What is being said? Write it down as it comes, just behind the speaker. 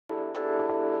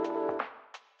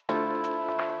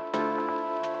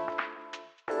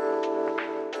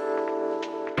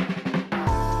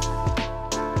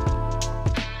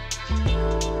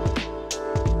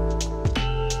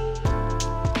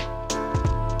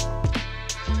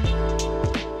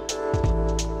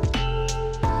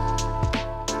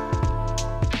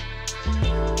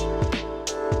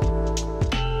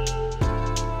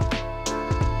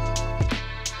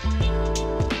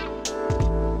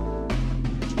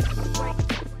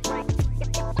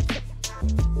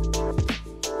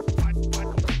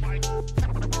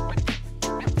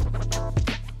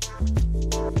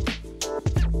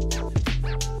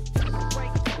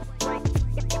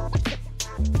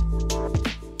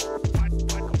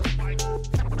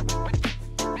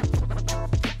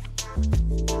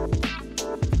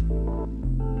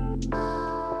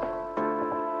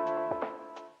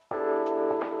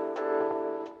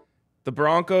The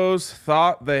Broncos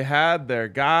thought they had their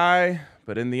guy,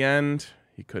 but in the end,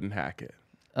 he couldn't hack it.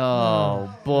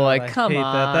 Oh, boy, come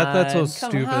on. That's so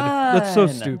stupid. That's so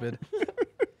stupid.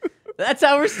 That's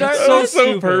how we're starting.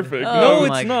 So perfect. No,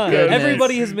 it's not. goodness.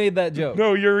 Everybody has made that joke.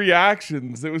 No, your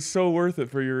reactions. It was so worth it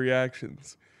for your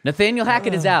reactions. Nathaniel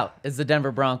Hackett is out as the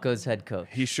Denver Broncos head coach.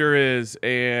 He sure is.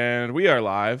 And we are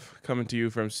live, coming to you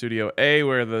from Studio A,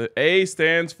 where the A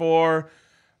stands for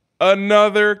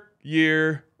another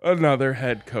year, another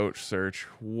head coach search.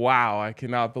 Wow, I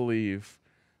cannot believe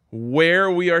where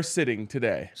we are sitting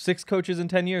today. 6 coaches in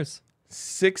 10 years.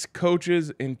 6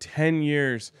 coaches in 10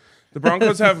 years. The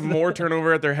Broncos have more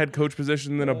turnover at their head coach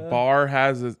position than a bar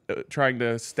has trying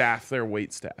to staff their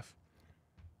wait staff.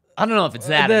 I don't know if it's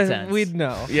that intense. We'd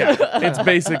know. Yeah, it's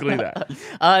basically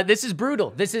that. This is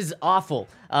brutal. This is awful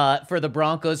for the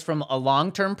Broncos from a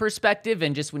long-term perspective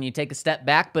and just when you take a step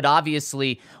back. But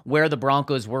obviously, where the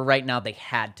Broncos were right now, they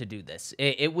had to do this.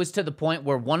 It was to the point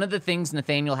where one of the things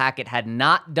Nathaniel Hackett had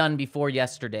not done before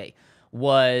yesterday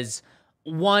was,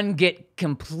 one, get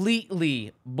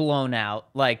completely blown out.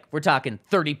 Like, we're talking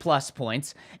 30-plus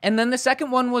points. And then the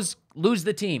second one was lose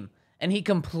the team. And he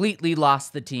completely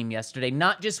lost the team yesterday,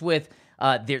 not just with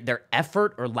their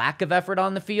effort or lack of effort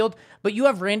on the field, but you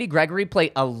have Randy Gregory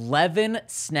play 11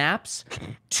 snaps,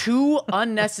 2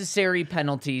 unnecessary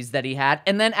penalties that he had,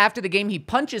 and then after the game, he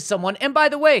punches someone. And by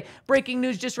the way, breaking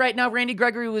news just right now, Randy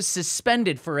Gregory was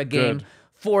suspended for a game. Good.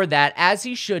 For that, as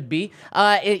he should be.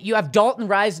 You have Dalton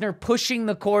Reisner pushing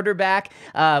the quarterback,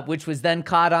 which was then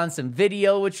caught on some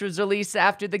video, which was released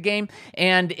after the game.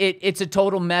 And it's a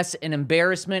total mess and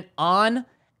embarrassment on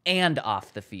and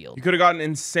off the field. You could have gotten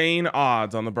insane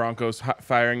odds on the Broncos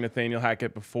firing Nathaniel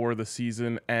Hackett before the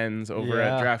season ends over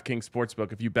at DraftKings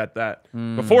Sportsbook if you bet that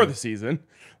before the season.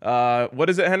 What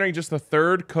is it, Henry? Just the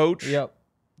third coach? Yep.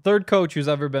 Third coach who's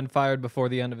ever been fired before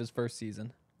the end of his first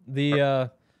season.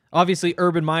 Obviously,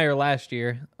 Urban Meyer last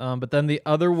year, but then the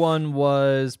other one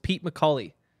was Pete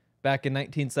McCauley back in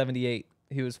 1978.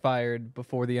 He was fired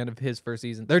before the end of his first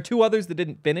season. There are 2 others that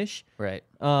didn't finish, Right.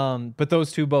 but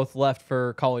those 2 both left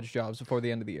for college jobs before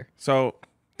the end of the year. So,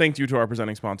 thank you to our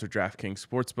presenting sponsor, DraftKings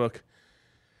Sportsbook.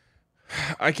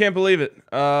 I can't believe it.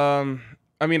 I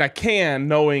mean, I can,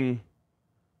 knowing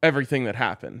everything that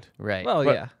happened. Right. Well,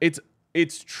 But yeah.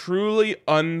 it's truly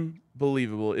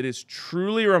unbelievable. It is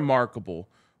truly remarkable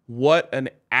what an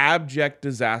abject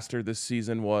disaster this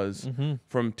season was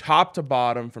from top to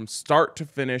bottom, from start to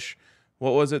finish.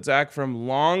 What was it, Zach? From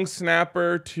long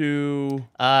snapper to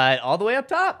all the way up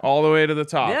top. all the way to the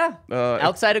top. Yeah.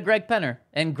 Outside of Greg Penner.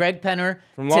 And Greg Penner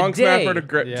From long today, snapper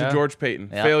to George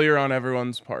Payton. Yep. Failure on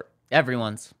everyone's part.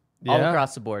 everyone's. All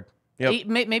across the board. Yep.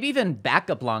 Maybe even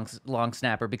backup long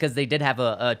snapper because they did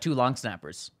have 2 long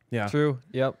snappers. Yeah. True.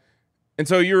 Yep. And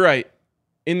so you're right.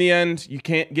 In the end, you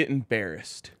can't get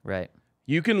embarrassed. Right.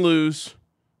 You can lose.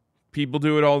 People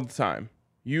do it all the time.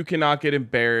 You cannot get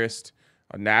embarrassed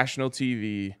on national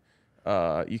TV.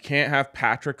 You can't have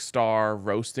Patrick Starr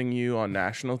roasting you on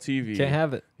national TV. Can't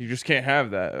have it. You just can't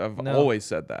have that. I've always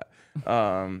said that.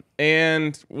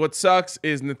 And what sucks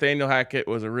is Nathaniel Hackett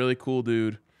was a really cool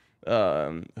dude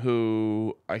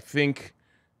who I think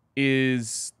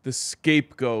is the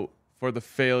scapegoat for the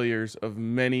failures of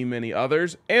many, many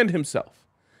others and himself.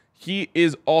 He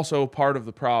is also part of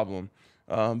the problem.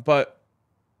 But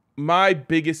my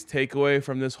biggest takeaway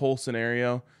from this whole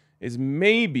scenario is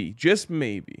maybe, just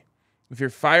maybe, if you're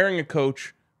firing a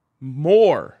coach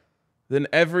more than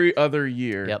every other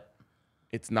year,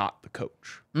 it's not the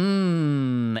coach.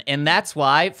 And that's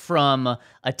why, from a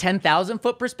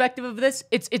 10,000-foot perspective of this,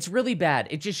 it's really bad.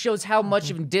 It just shows how much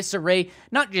of disarray,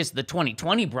 not just the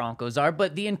 2020 Broncos are,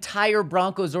 but the entire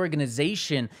Broncos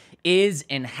organization is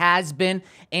and has been.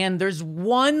 And there's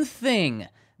one thing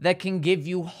that can give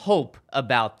you hope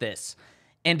about this,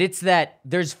 and it's that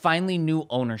there's finally new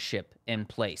ownership in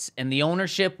place. And the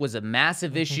ownership was a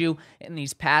massive issue in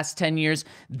these past 10 years.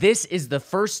 This is the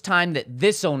first time that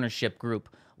this ownership group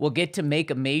will get to make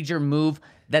a major move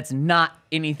that's not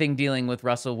anything dealing with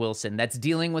Russell Wilson, that's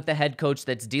dealing with the head coach,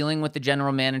 that's dealing with the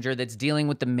general manager, that's dealing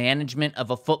with the management of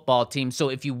a football team. So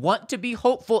if you want to be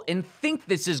hopeful and think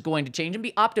this is going to change and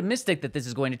be optimistic that this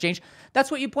is going to change,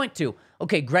 that's what you point to.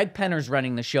 Okay, Greg Penner's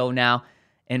running the show now,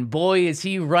 and boy, is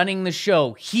he running the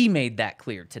show. He made that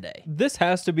clear today. This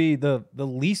has to be the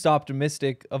least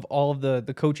optimistic of all of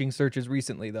the coaching searches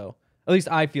recently, though. At least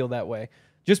I feel that way.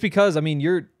 Just because, I mean,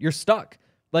 you're stuck.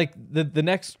 Like, the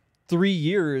next 3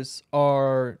 years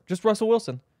are just Russell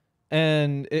Wilson.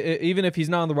 And even if he's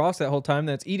not on the roster that whole time,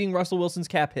 that's eating Russell Wilson's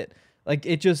cap hit. Like,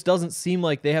 it just doesn't seem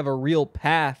like they have a real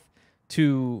path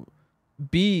to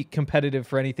be competitive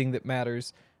for anything that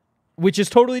matters. which is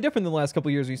totally different than the last couple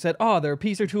of years. You said, oh, they're a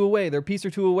piece or two away. They're a piece or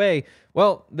two away.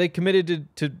 Well, they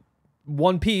committed to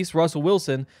one piece, Russell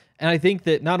Wilson. And I think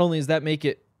that not only does that make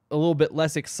it a little bit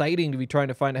less exciting to be trying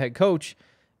to find a head coach,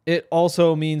 it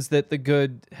also means that the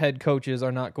good head coaches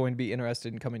are not going to be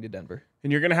interested in coming to Denver.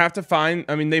 And you're going to have to find,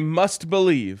 I mean, they must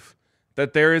believe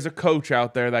that there is a coach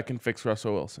out there that can fix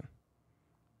Russell Wilson.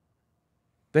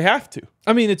 They have to.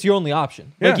 I mean, it's your only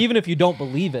option. Yeah. Like, even if you don't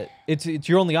believe it, it's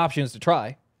your only option is to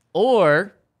try.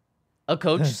 Or a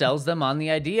coach sells them on the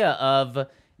idea of,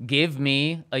 give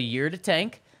me a year to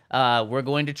tank. We're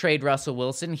going to trade Russell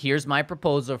Wilson. Here's my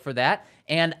proposal for that.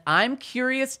 And I'm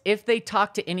curious if they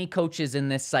talk to any coaches in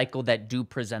this cycle that do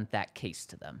present that case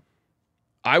to them.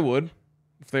 I would,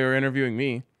 if they were interviewing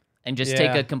me. And just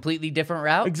take a completely different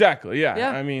route? Exactly,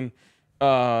 yeah. I mean,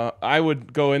 I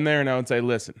would go in there and I would say,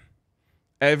 listen,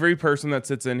 every person that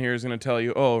sits in here is going to tell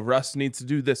you, oh, Russ needs to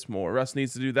do this more. Russ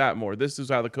needs to do that more. This is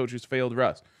how the coaches failed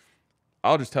Russ.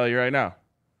 I'll just tell you right now,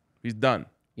 he's done.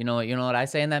 You know what I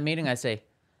say in that meeting? I say,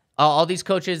 all these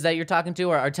coaches that you're talking to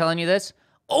are telling you this?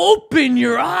 Open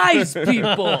your eyes,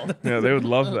 people. Yeah, they would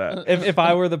love that. If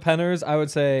I were the Penners, I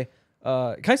would say,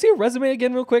 can I see your resume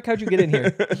again real quick? How'd you get in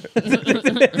here?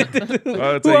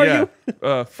 Who are you?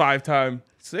 5-time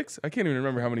 6? I can't even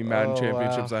remember how many Madden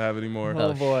championships I have anymore.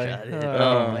 Oh, boy.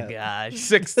 Oh, my gosh.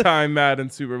 6-time Madden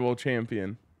Super Bowl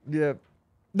champion. Yeah.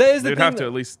 That is the They'd thing have to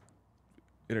at least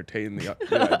entertain the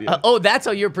idea. Oh, that's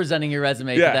how you're presenting your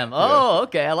resume to them. Oh,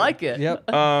 okay. I like it. Yep.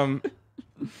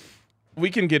 We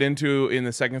can get into in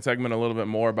the second segment a little bit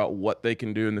more about what they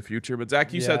can do in the future. But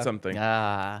Zach, you said something.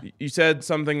 You said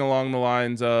something along the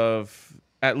lines of,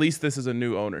 at least this is a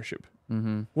new ownership.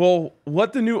 Mm-hmm. Well,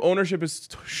 what the new ownership has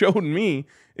shown me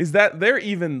is that they're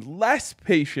even less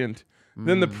patient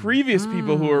than the previous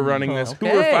people who were running this, who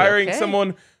were firing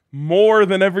someone more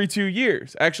than every 2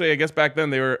 years. Actually, I guess back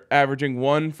then they were averaging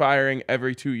one firing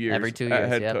every 2 years. Every 2 years,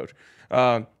 head coach.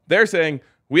 They're saying,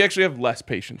 we actually have less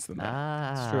patience than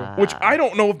that. That's true. Which I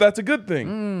don't know if that's a good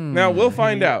thing. Now, we'll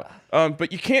find out.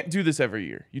 But you can't do this every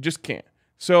year. You just can't.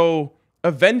 So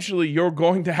eventually you're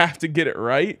going to have to get it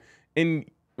right. And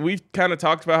we've kind of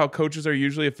talked about how coaches are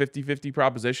usually a 50-50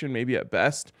 proposition, maybe at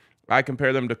best. I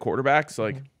compare them to quarterbacks.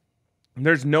 Like,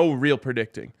 there's no real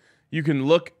predicting. You can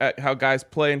look at how guys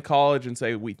play in college and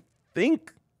say, we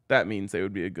think that means they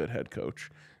would be a good head coach.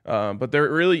 But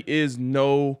there really is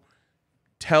no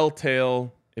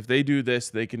telltale. If they do this,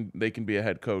 they can be a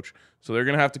head coach. So they're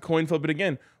going to have to coin flip it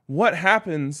again. What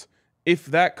happens if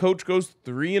that coach goes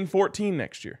 3-14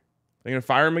 next year? They're going to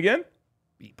fire him again?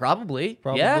 Probably.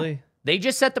 Yeah. They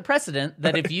just set the precedent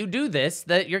that if you do this,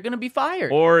 that you're going to be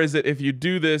fired. Or is it if you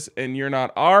do this and you're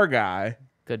not our guy?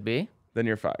 Could be. Then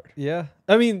you're fired. Yeah.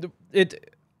 I mean,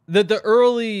 the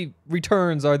early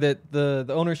returns are that the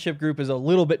ownership group is a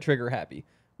little bit trigger happy.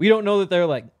 We don't know that they're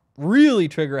like really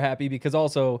trigger happy because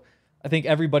also I think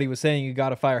everybody was saying you got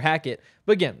to fire Hackett.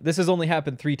 But again, this has only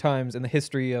happened 3 times in the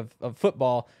history of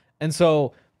football. And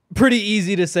so pretty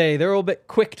easy to say they're a little bit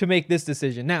quick to make this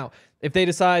decision. Now, if they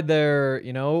decide they're,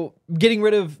 getting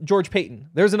rid of George Payton,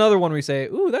 there's another one where you say,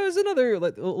 ooh, that was another a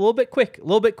little bit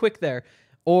quick there.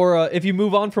 Or if you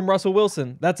move on from Russell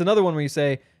Wilson, that's another one where you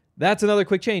say, that's another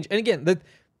quick change. And again,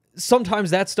 sometimes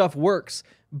that stuff works.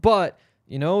 But,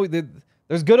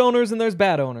 there's good owners and there's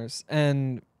bad owners.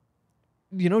 And,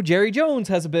 Jerry Jones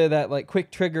has a bit of that like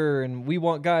quick trigger and we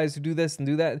want guys who do this and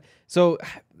do that. So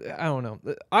I don't know.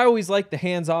 I always like the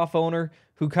hands-off owner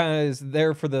who kind of is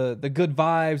there for the good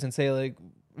vibes and say like,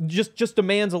 just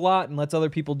demands a lot and lets other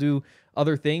people do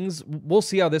other things. We'll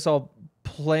see how this all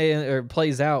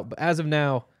plays out. But as of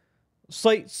now,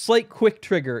 slight quick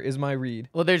trigger is my read.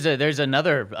 Well, there's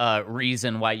another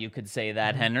reason why you could say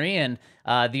that, Henry, and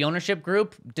the ownership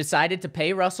group decided to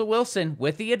pay Russell Wilson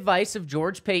with the advice of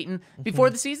George Payton before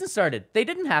the season started. They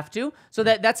didn't have to, so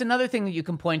that's another thing that you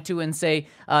can point to and say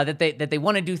that they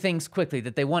want to do things quickly,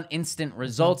 that they want instant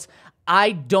results.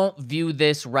 I don't view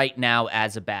this right now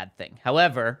as a bad thing.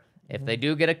 However, if they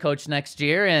do get a coach next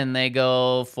year and they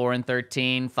go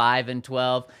 4-13,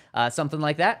 5-12, something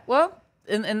like that, well.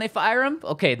 And they fire him?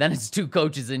 Okay, then it's 2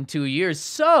 coaches in 2 years.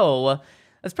 So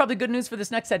that's probably good news for this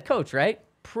next head coach, right?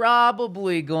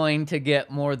 Probably going to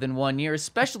get more than 1 year,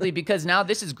 especially because now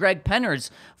this is Greg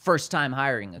Penner's first time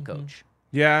hiring a coach.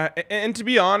 Yeah, and to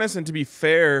be honest and to be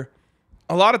fair,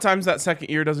 a lot of times that second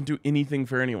year doesn't do anything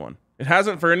for anyone. It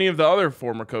hasn't for any of the other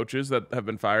former coaches that have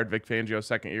been fired. Vic Fangio's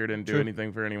second year didn't do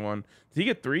anything for anyone. Did he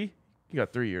get 3? He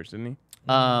got 3 years, didn't he?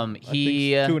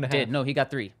 He 2.5. did. No, he got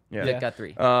 3. Yeah. Vic got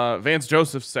 3. Vance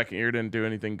Joseph's second year didn't do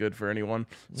anything good for anyone.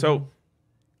 So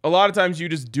a lot of times you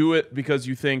just do it because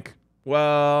you think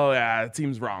Well, yeah, it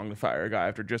seems wrong to fire a guy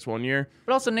after just 1 year.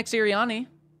 But also Nick Sirianni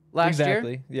last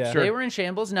year. Yeah. They were in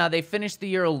shambles. Now, they finished the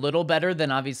year a little better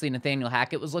than obviously Nathaniel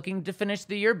Hackett was looking to finish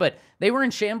the year, but they were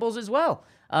in shambles as well.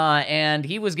 And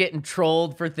he was getting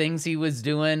trolled for things he was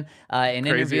doing in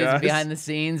interviews behind the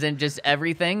scenes and just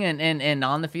everything and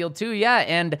on the field too. Yeah,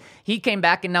 and he came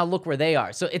back and now look where they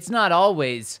are. So it's not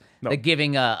always that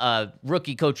giving a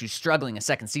rookie coach who's struggling a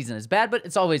second season is bad, but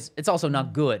it's also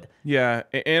not good. Yeah,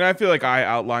 and I feel like I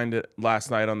outlined it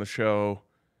last night on the show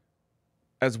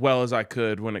as well as I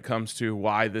could when it comes to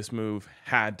why this move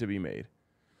had to be made.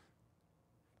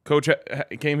 Coach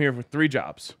came here for 3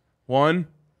 jobs. 1,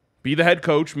 be the head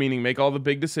coach, meaning make all the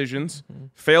big decisions.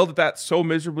 Failed at that so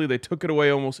miserably they took it away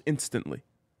almost instantly.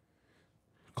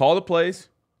 Call the plays.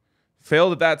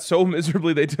 Failed at that so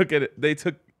miserably they took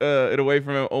it away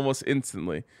from him almost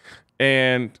instantly.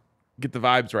 And get the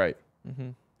vibes right.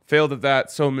 Failed at that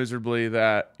so miserably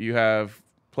that you have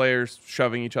players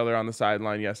shoving each other on the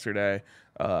sideline yesterday,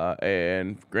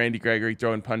 and Randy Gregory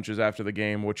throwing punches after the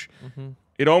game, which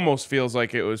it almost feels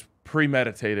like it was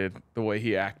premeditated the way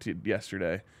he acted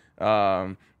yesterday.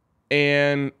 And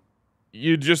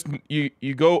you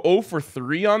go 0 for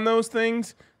 3 on those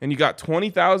things, and you got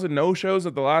 20,000 no-shows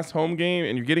at the last home game,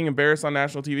 and you're getting embarrassed on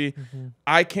national TV.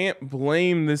 I can't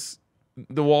blame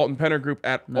the Walton Penner group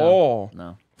at all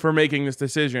for making this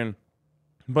decision.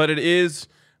 But it is,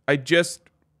 I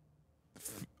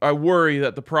worry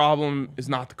that the problem is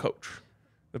not the coach.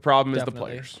 The problem is the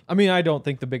players. I mean, I don't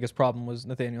think the biggest problem was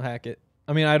Nathaniel Hackett.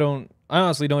 I mean, I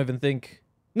honestly don't even think.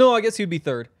 No, I guess he'd be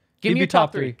third. Give me your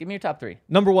top 3. Give me your top 3.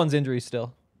 Number 1's injuries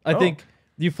still. I think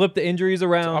you flip the injuries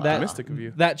around. Optimistic of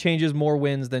you. That changes more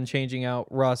wins than changing out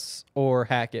Russ or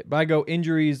Hackett. But I go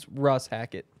injuries, Russ,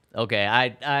 Hackett. Okay,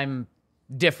 I'm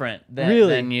different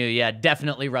than you. Yeah,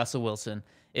 definitely Russell Wilson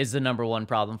is the number 1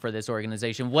 problem for this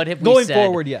organization. What have we said? Going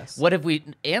forward, yes. What have we,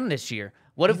 and this year,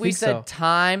 what have we said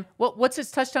time? What's his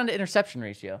touchdown to interception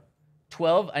ratio?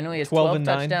 12? I know he has 12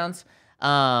 touchdowns.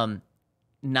 9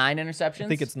 interceptions? I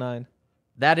think it's 9.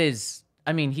 That is,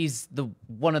 I mean, he's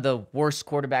one of the worst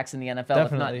quarterbacks in the NFL,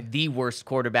 Definitely. if not the worst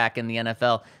quarterback in the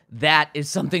NFL. That is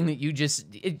something that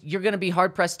you're going to be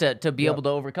hard-pressed to be able to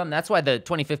overcome. That's why the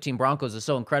 2015 Broncos are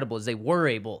so incredible, is they were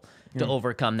able to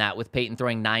overcome that with Peyton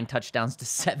throwing 9 touchdowns to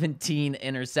 17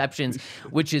 interceptions,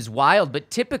 which is wild. But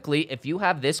typically, if you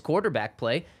have this quarterback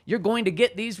play, you're going to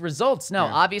get these results. Now,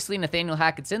 obviously, Nathaniel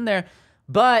Hackett's in there,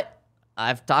 but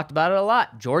I've talked about it a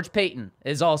lot. George Paton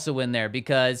is also in there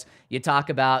because you talk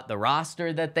about the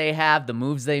roster that they have, the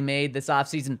moves they made this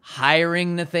offseason,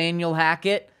 hiring Nathaniel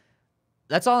Hackett.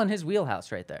 That's all in his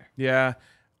wheelhouse right there. Yeah.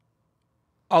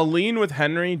 I'll lean with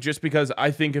Henry just because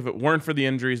I think if it weren't for the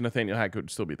injuries, Nathaniel Hackett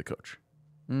would still be the coach.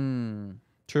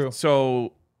 True.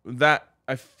 So that,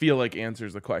 I feel like,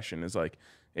 answers the question. Is like,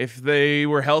 if they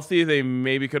were healthy, they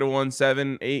maybe could have won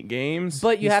 7, 8 games.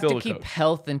 But you have to keep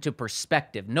health into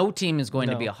perspective. No team is going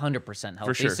to be 100% healthy.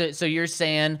 For sure. So you're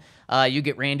saying you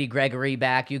get Randy Gregory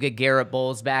back, you get Garrett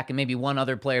Bowles back, and maybe one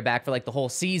other player back for like the whole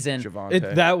season.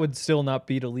 That would still not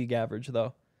beat a league average,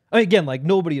 though. I mean, again, like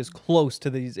nobody is close to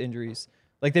these injuries.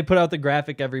 Like they put out the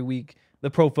graphic every week,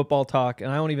 the Pro Football Talk,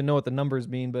 and I don't even know what the numbers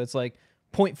mean, but it's like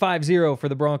 0.50 for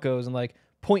the Broncos and like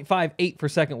 0.58 for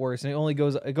second worst, and it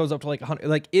goes up to like 100.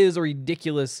 Like, is a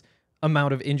ridiculous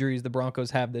amount of injuries the Broncos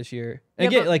have this year.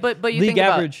 And again, but you league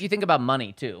average. You think about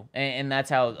money too, and that's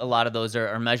how a lot of those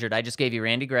are measured. I just gave you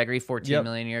Randy Gregory, $14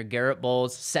 million a year, Garrett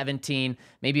Bowles, 17,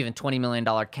 maybe even $20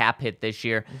 million cap hit this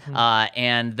year,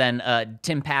 and then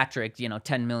Tim Patrick,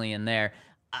 $10 million there.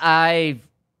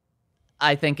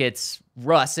 I think it's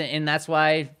Russ, and that's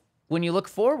why when you look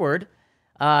forward,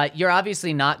 you're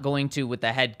obviously not going to, with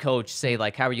the head coach, say,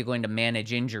 like, how are you going to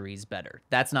manage injuries better?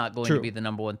 That's not going to be the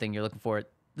number 1 thing you're looking for.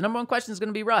 The number 1 question is going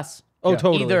to be Russ. Oh,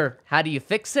 totally. Either how do you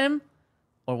fix him,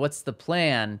 or what's the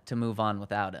plan to move on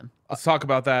without him? Let's talk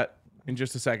about that in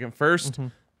just a second. First,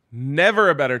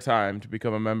 never a better time to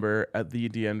become a member at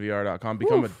thednvr.com.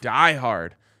 Become a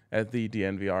diehard at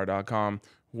thednvr.com,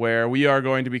 where we are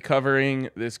going to be covering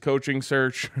this coaching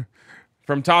search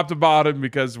from top to bottom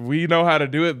because we know how to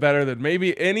do it better than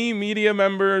maybe any media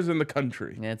members in the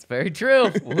country. It's very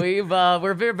true.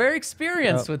 We're very, very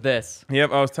experienced with this.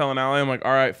 Yep, I was telling Ali, I'm like,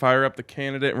 all right, fire up the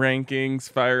candidate rankings,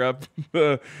 fire up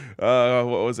the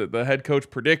the head coach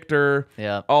predictor,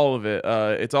 all of it.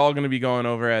 It's all going to be going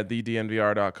over at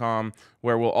thednvr.com,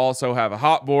 where we'll also have a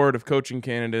hot board of coaching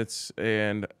candidates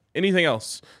and anything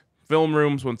else. Film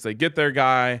rooms once they get their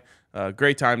guy.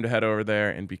 Great time to head over there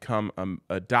and become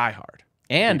a diehard.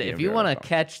 And if you want to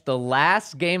catch the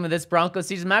last game of this Broncos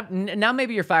season, now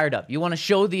maybe you're fired up. You want to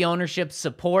show the ownership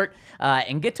support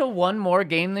and get to one more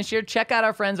game this year, check out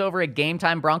our friends over at Game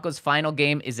Time. Broncos' final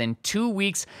game is in 2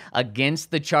 weeks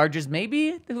against the Chargers.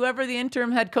 Maybe whoever the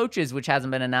interim head coach is, which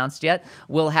hasn't been announced yet,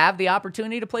 will have the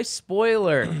opportunity to play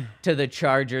spoiler to the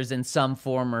Chargers in some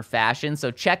form or fashion.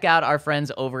 So check out our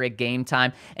friends over at Game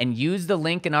Time and use the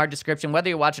link in our description, whether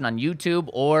you're watching on YouTube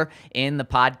or in the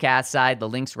podcast side. The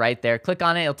link's right there. Click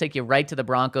on it. It'll take you right to the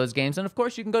Broncos games. And, of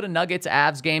course, you can go to Nuggets,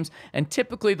 Avs games. And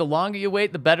typically, the longer you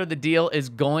wait, the better the deal is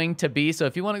going to be. So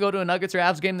if you want to go to a Nuggets or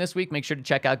Avs game this week, make sure to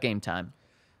check out Game Time.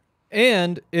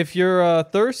 And if you're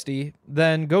thirsty,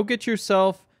 then go get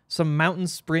yourself some mountain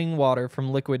spring water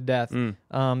from Liquid Death.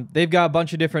 They've got a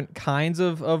bunch of different kinds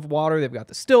of water. They've got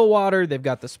the still water. They've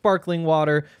got the sparkling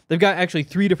water. They've got actually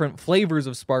 3 different flavors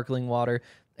of sparkling water.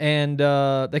 And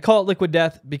they call it Liquid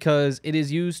Death because it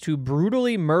is used to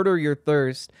brutally murder your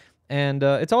thirst. And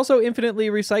it's also infinitely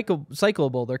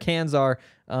recyclable. Their cans are.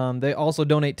 They also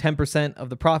donate 10% of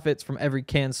the profits from every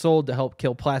can sold to help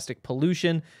kill plastic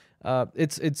pollution.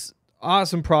 It's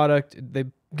awesome product. They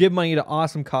give money to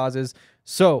awesome causes.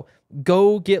 So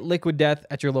go get Liquid Death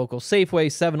at your local Safeway,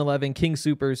 7-Eleven, King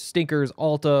Soopers, Stinkers,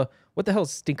 Alta. What the hell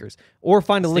is Stinkers? Or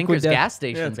find a Liquid Death gas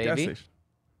station, baby. Gas station.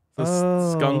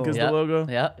 The skunk is the logo.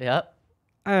 Yep.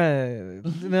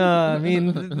 No, I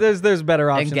mean there's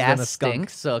better options and gas than a skunk.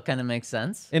 Stinks, so it kind of makes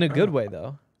sense. In a good way,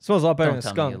 though. Smells a lot better than a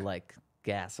Don't tell me skunk. you like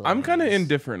gasoline. I'm kind of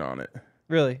indifferent on it.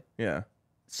 Really? Yeah.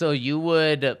 So you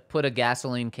would put a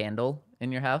gasoline candle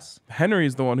in your house?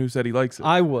 Henry's the one who said he likes it.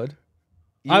 I would.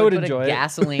 I would enjoy put a it.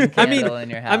 gasoline candle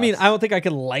in your house. I mean, I don't think I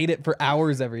could light it for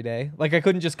hours every day. Like I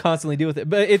couldn't just constantly deal with it.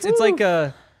 But it's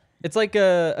like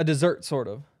a dessert sort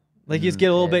of. Like you just get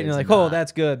a little bit and you're like, oh,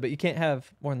 that's good, but you can't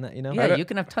have more than that, you know? Yeah, you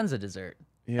can have tons of dessert.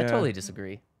 Yeah. I totally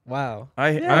disagree. Wow.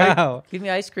 Wow. Give me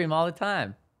ice cream all the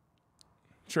time.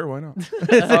 Sure, why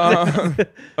not?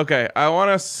 Okay, I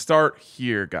want to start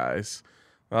here, guys.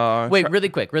 Wait, really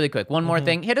quick. One more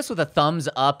thing. Hit us with a thumbs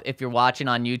up if you're watching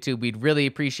on YouTube. We'd really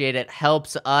appreciate it.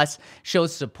 Helps us,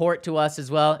 shows support to us as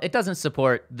well. It doesn't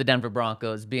support the Denver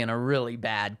Broncos being a really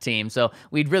bad team. So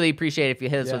we'd really appreciate it if you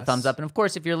hit us with a thumbs up. And, of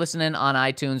course, if you're listening on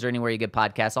iTunes or anywhere you get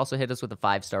podcasts, also hit us with a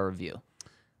 5-star review.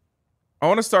 I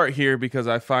want to start here because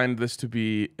I find this to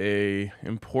be a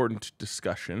important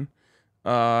discussion.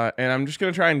 And I'm just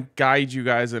going to try and guide you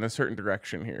guys in a certain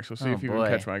direction here. So see if you can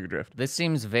catch my drift. This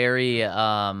seems very,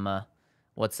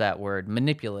 what's that word?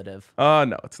 Manipulative.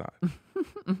 No, it's not.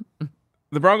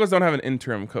 The Broncos don't have an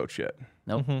interim coach yet.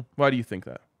 Nope. Why do you think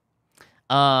that?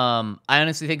 I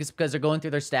honestly think it's because they're going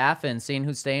through their staff and seeing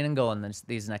who's staying and going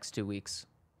these next 2 weeks.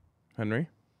 Henry?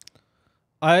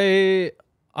 I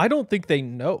don't think they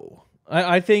know.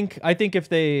 I think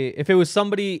if it was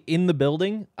somebody in the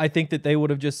building, I think that they would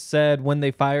have just said when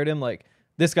they fired him, like,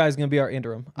 this guy's going to be our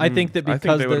interim. I think that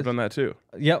because they would have done that too.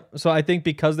 Yep. So I think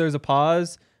because there's a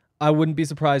pause, I wouldn't be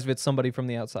surprised if it's somebody from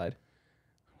the outside.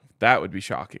 That would be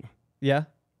shocking. Yeah.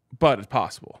 But it's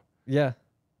possible. Yeah.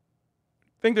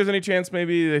 Think there's any chance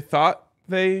maybe they thought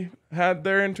they had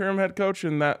their interim head coach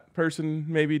and that person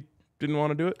maybe didn't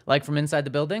want to do it? Like from inside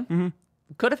the building? Mm-hmm.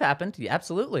 Could have happened. Yeah,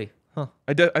 absolutely. Huh.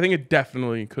 I think it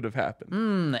definitely could have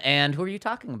happened. And who are you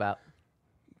talking about?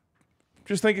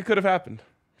 Just think it could have happened.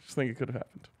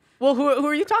 Well, who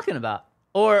are you talking about?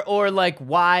 Or like,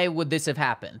 why would this have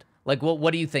happened? Like,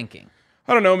 what are you thinking?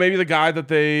 I don't know. Maybe the guy that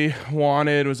they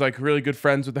wanted was like really good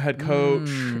friends with the head coach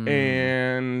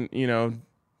and,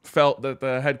 felt that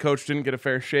the head coach didn't get a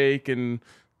fair shake and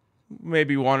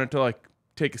maybe wanted to like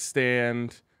take a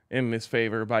stand in his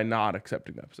favor by not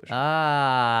accepting that position.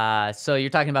 So you're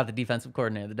talking about the defensive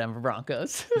coordinator of the Denver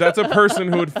Broncos. That's a person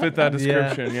who would fit that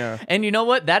description, yeah. And you know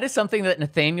what? That is something that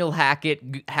Nathaniel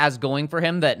Hackett has going for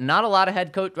him that not a lot of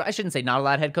I shouldn't say not a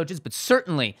lot of head coaches, but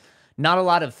certainly not a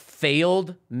lot of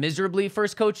failed miserably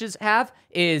first coaches have,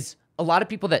 is a lot of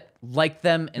people that like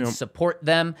them and support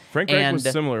them. Frank Reich was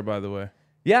similar, by the way.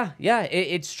 Yeah,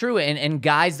 it's true. And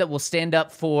guys that will stand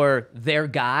up for their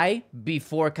guy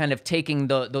before kind of taking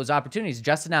those opportunities.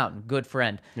 Justin Outen, good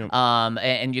friend. Yep.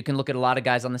 And you can look at a lot of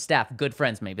guys on the staff, good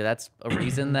friends. Maybe that's a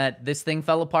reason that this thing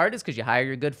fell apart is because you hire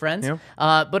your good friends. Yep.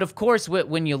 But of course,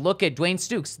 when you look at Dwayne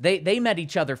Stukes, they met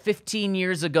each other 15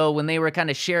 years ago when they were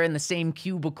kind of sharing the same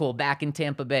cubicle back in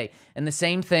Tampa Bay. And the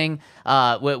same thing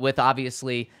with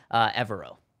obviously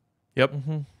Evero. Yep.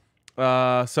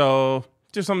 So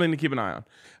just something to keep an eye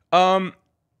on.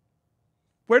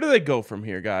 Where do they go from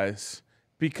here, guys?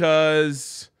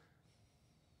 Because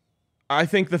I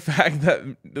think the fact that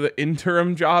the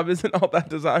interim job isn't all that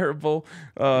desirable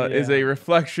is a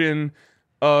reflection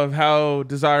of how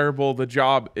desirable the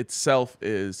job itself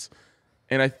is.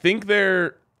 And I think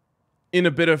they're in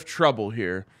a bit of trouble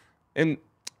here. And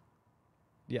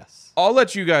yes, I'll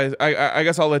let you guys, I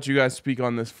guess I'll let you guys speak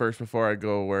on this first before I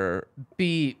go where.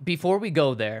 Before we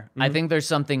go there, I think there's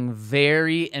something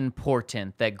very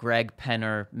important that Greg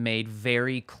Penner made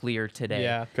very clear today.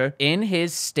 Yeah. Okay. In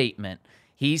his statement,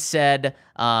 he said,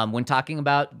 when talking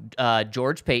about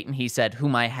George Paton, he said,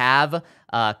 whom I have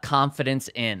confidence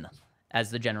in as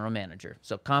the general manager.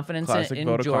 So confidence Classic in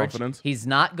vote of George. confidence. He's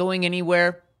not going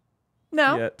anywhere.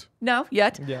 No.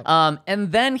 Yet. Yeah.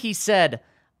 And then he said,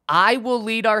 I will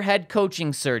lead our head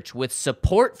coaching search with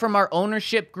support from our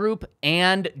ownership group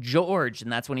and George.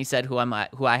 And that's when he said who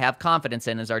I have confidence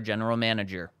in as our general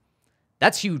manager.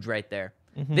 That's huge right there.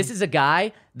 This is a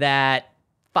guy that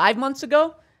 5 months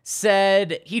ago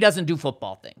said he doesn't do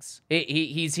football things.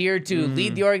 He's here to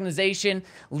lead the organization,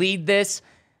 lead this.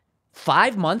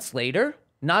 5 months later,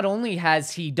 not only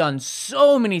has he done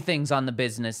so many things on the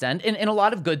business end, and a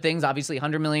lot of good things, obviously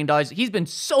 $100 million, he's been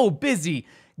so busy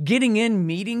getting in,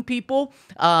 meeting people,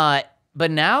 but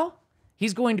now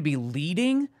he's going to be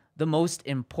leading the most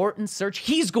important search.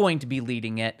 He's going to be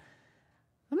leading it.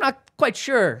 I'm not quite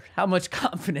sure how much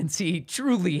confidence he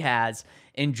truly has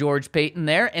in George Paton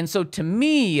there. And so to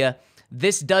me,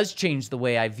 this does change the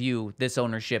way I view this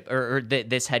ownership or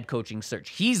this head coaching search.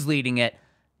 He's leading it,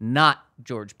 not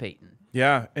George Paton.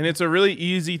 Yeah, and it's a really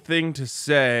easy thing to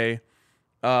say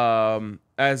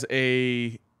as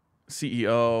a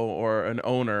CEO or an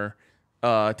owner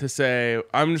to say,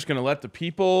 I'm just going to let the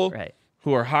people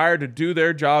who are hired to do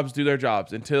their jobs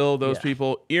until those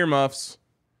people, earmuffs,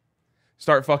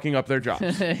 start fucking up their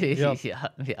jobs.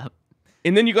 Yeah.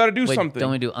 And then you got to do something.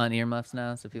 Don't we do unearmuffs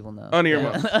now so people know?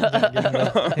 Unearmuffs.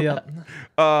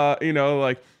 You know,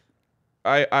 like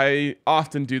I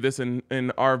often do this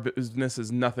in our business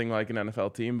is nothing like an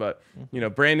NFL team, but you know,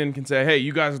 Brandon can say, hey,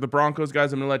 you guys are the Broncos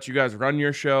guys. I'm going to let you guys run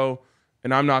your show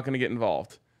and I'm not going to get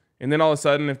involved. And then all of a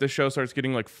sudden, if this show starts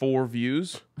getting like 4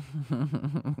 views,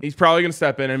 he's probably going to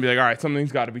step in and be like, all right,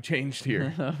 something's got to be changed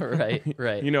here.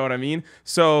 Right. You know what I mean?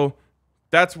 So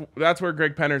that's where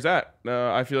Greg Penner's at.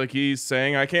 I feel like he's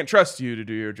saying, I can't trust you to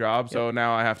do your job, so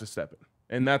now I have to step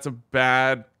in. And that's a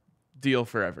bad deal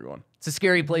for everyone. It's a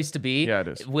scary place to be. Yeah, it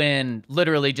is. When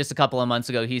literally just a couple of months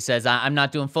ago, he says, I'm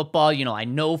not doing football. You know, I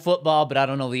know football, but I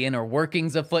don't know the inner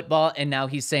workings of football. And now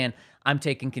he's saying, I'm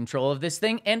taking control of this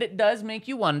thing. And it does make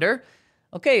you wonder,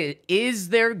 okay, is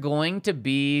there going to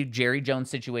be Jerry Jones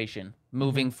situation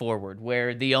moving forward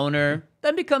where the owner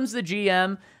then becomes the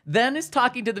GM, then is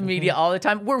talking to the media all the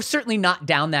time? We're certainly not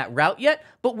down that route yet.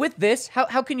 But with this,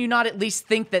 how can you not at least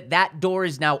think that door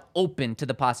is now open to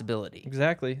the possibility?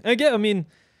 Exactly. And again, I mean,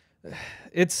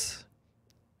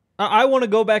 I want to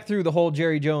go back through the whole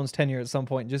Jerry Jones tenure at some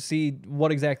point and just see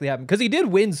what exactly happened. Because he did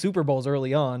win Super Bowls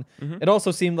early on. It also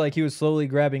seemed like he was slowly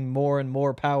grabbing more and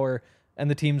more power,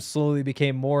 and the team slowly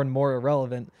became more and more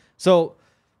irrelevant. So,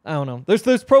 I don't know.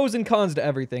 There's pros and cons to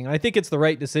everything. And I think it's the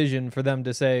right decision for them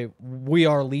to say, we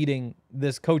are leading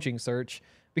this coaching search.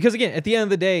 Because, again, at the end of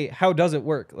the day, how does it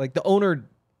work? Like, the owner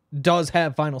does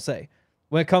have final say.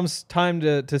 When it comes time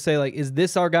to say, like, is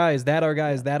this our guy? Is that our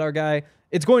guy? Is that our guy?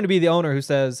 It's going to be the owner who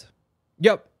says,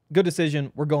 yep, good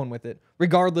decision. We're going with it,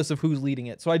 regardless of who's leading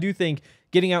it. So I do think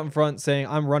getting out in front, saying,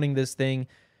 I'm running this thing,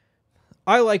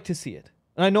 I like to see it.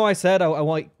 And I know I said I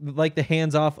like the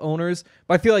hands-off owners,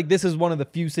 but I feel like this is one of the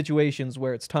few situations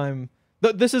where it's time.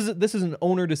 This is an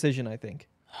owner decision, I think.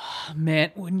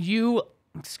 Man, when you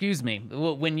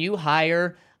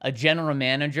hire a general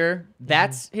manager,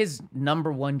 that's his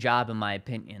number one job, in my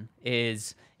opinion,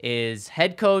 is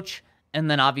head coach and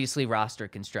then obviously roster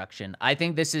construction. I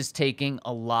think this is taking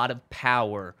a lot of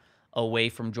power away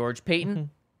from George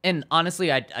Paton. And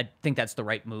honestly, I think that's the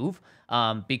right move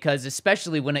because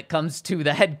especially when it comes to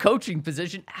the head coaching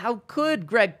position, how could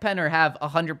Greg Penner have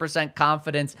 100%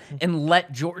 confidence and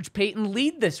let George Paton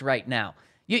lead this right now?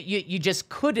 You just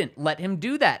couldn't let him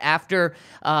do that after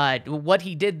what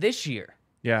he did this year.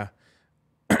 Yeah,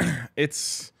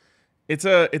 it's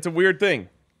a weird thing.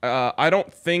 I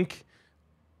don't think.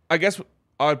 I guess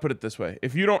I would put it this way: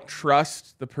 if you don't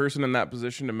trust the person in that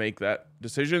position to make that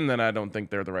decision, then I don't think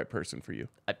they're the right person for you.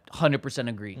 I 100%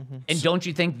 agree. And don't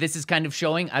you think this is kind of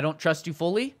showing I don't trust you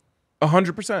fully?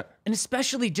 100%. And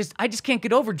especially I just can't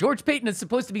get over George Paton is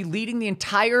supposed to be leading the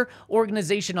entire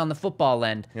organization on the football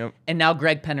end. Yep. And now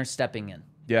Greg Penner's stepping in.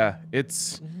 Yeah,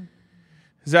 it's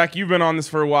Zach, you've been on this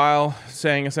for a while,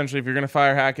 saying essentially if you're going to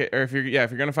fire Hackett, or if you're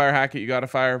going to fire Hackett, you got to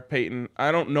fire Paton.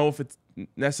 I don't know if it's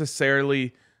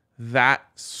necessarily that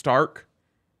stark,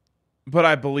 but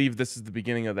I believe this is the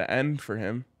beginning of the end for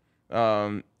him.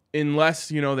 unless,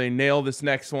 they nail this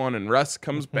next one and Russ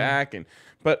comes back.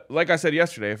 But like I said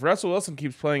yesterday, if Russell Wilson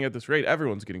keeps playing at this rate,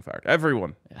 everyone's getting fired.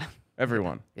 Everyone. Yeah.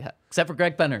 Everyone. Yeah. Except for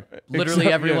Greg Penner. Literally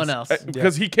everyone else.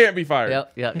 Because he can't be fired.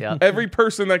 Yep. Every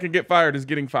person that can get fired is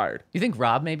getting fired. You think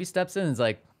Rob maybe steps in and is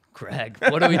like, Greg,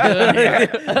 what are we doing here?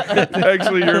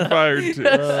 Actually, you're fired too.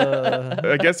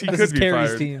 I guess he could be Carrie's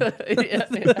fired. team. He's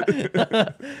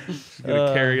going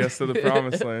to carry us to the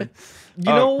promised land. You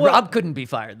know what? Rob couldn't be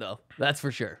fired, though. That's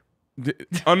for sure.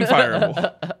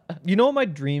 Unfireable. You know what my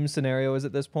dream scenario is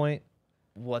at this point?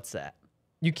 What's that?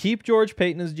 You keep George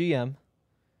Paton as GM.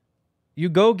 You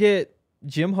go get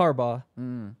Jim Harbaugh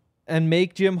and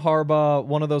make Jim Harbaugh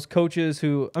one of those coaches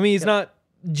who, I mean, he's not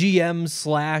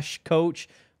GM/coach,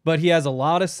 but he has a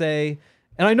lot of say.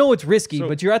 And I know it's risky,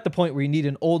 but you're at the point where you need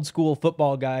an old school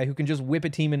football guy who can just whip a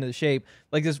team into shape.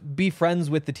 Like this be friends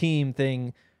with the team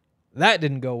thing, that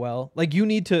didn't go well. Like you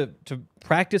need to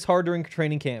practice hard during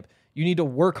training camp. You need to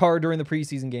work hard during the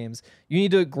preseason games. You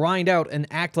need to grind out and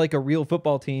act like a real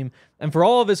football team. And for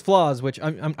all of his flaws, which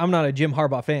I'm not a Jim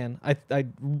Harbaugh fan, I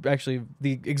actually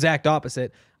the exact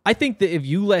opposite. I think that if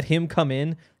you let him come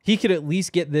in, he could at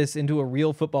least get this into a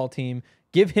real football team.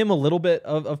 Give him a little bit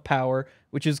of power,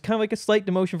 which is kind of like a slight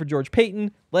demotion for George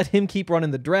Paton. Let him keep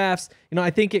running the drafts.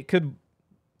 I think it could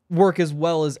work as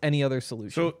well as any other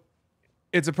solution. So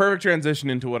it's a perfect transition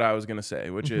into what I was going to say,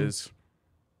 which is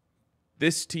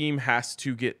this team has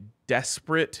to get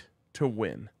desperate to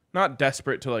win. Not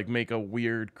desperate to like make a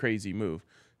weird, crazy move.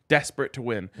 Desperate to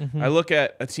win. I look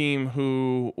at a team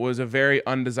who was a very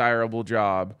undesirable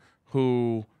job,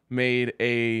 who made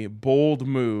a bold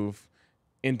move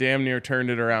and damn near turned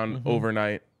it around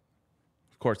overnight.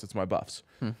 Of course, it's my Buffs.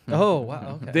 Oh,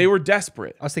 wow. Okay. They were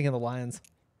desperate. I was thinking of the Lions.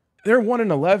 They're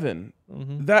 1-11.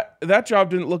 That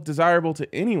job didn't look desirable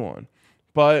to anyone,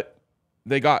 but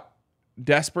they got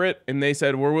desperate and they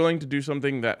said, we're willing to do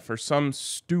something that for some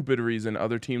stupid reason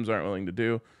other teams aren't willing to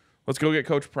do. Let's go get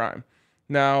Coach Prime.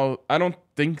 Now, I don't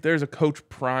think there's a Coach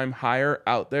Prime hire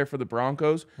out there for the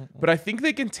Broncos, but I think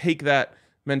they can take that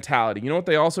mentality. You know what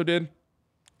they also did?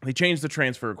 They changed the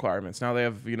transfer requirements. Now they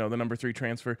have, the number 3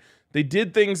 transfer. They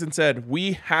did things and said,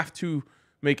 we have to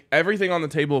make everything on the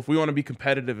table if we want to be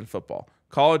competitive in football.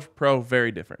 College, pro,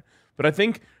 very different. But I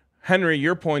think, Henry,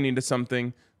 you're pointing to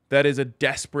something that is a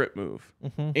desperate move.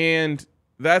 And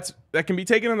that can be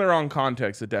taken in the wrong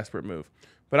context, a desperate move.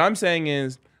 But I'm saying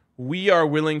is we are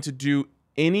willing to do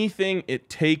anything it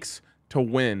takes to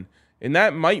win. And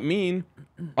that might mean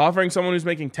offering someone who's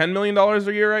making $10 million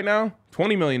a year right now,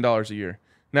 $20 million a year.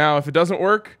 Now, if it doesn't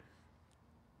work,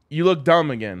 you look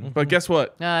dumb again. But guess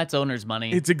what? It's owner's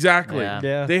money. It's exactly.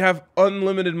 Yeah. They have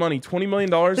unlimited money. $20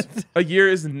 million a year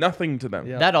is nothing to them.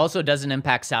 Yeah. That also doesn't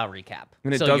impact salary cap.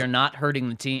 And So you're not hurting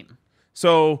the team.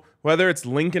 So whether it's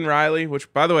Lincoln Riley,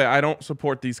 which, by the way, I don't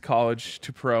support these college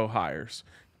to pro hires,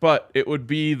 but it would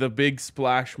be the big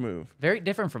splash move. Very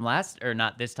different from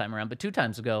not this time around, but 2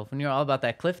 times ago when you're all about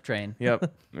that cliff train.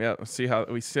 Yep.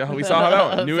 We saw how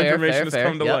that one. New information has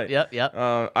come to light. Yep.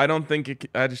 I don't think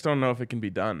I just don't know if it can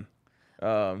be done.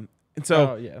 And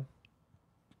so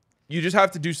you just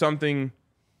have to do something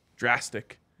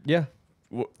drastic. Yeah.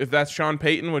 If that's Sean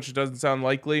Payton, which doesn't sound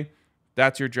likely,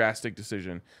 that's your drastic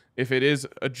decision. If it is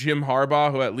a Jim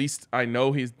Harbaugh, who at least I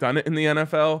know he's done it in the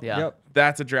NFL,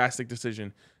 that's a drastic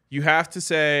decision. You have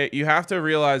to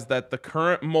realize that the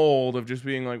current mold of just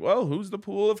being like, well, who's the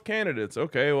pool of candidates?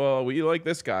 Okay, well, we like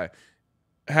this guy,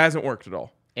 hasn't worked at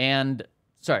all. And,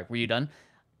 sorry, were you done?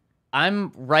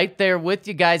 I'm right there with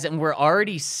you guys, and we're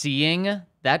already seeing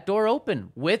that door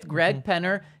open with Greg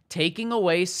Penner taking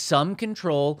away some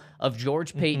control of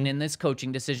George Paton in this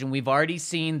coaching decision. We've already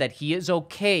seen that he is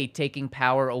okay taking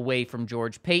power away from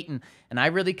George Paton, and I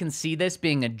really can see this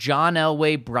being a John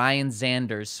Elway, Brian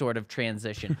Zanders sort of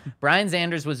transition. Brian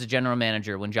Zanders was the general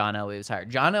manager when John Elway was hired.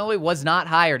 John Elway was not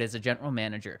hired as a general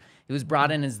manager. He was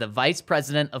brought in as the vice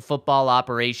president of football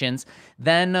operations.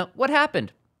 Then what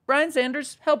happened? Brian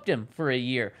Zanders helped him for a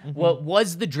year. What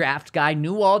was the draft guy,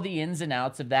 knew all the ins and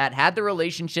outs of that, had the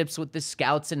relationships with the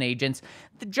scouts and agents.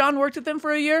 John worked with him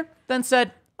for a year, then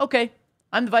said, okay,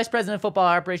 I'm the vice president of football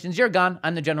operations. You're gone.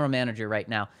 I'm the general manager right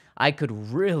now. I could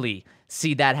really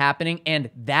see that happening, and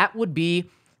that would be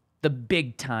the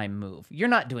big-time move. You're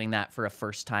not doing that for a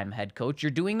first-time head coach.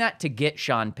 You're doing that to get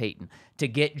Sean Payton, to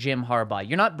get Jim Harbaugh.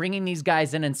 You're not bringing these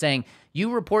guys in and saying,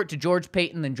 you report to George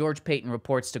Paton, then George Paton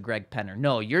reports to Greg Penner.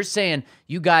 No, you're saying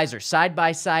you guys are side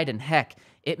by side, and heck,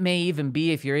 it may even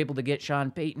be if you're able to get Sean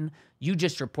Payton, you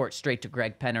just report straight to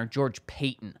Greg Penner. George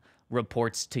Paton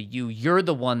reports to you. You're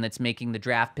the one that's making the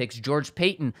draft picks. George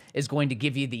Payton is going to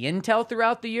give you the intel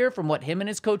throughout the year from what him and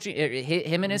his coaching,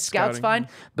 him and his scouts find,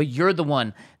 but you're the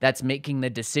one that's making the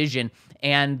decision.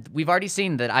 And we've already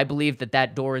seen that. I believe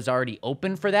that door is already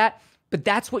open for that, but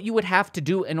that's what you would have to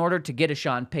do in order to get a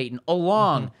Sean Payton,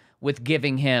 along with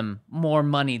giving him more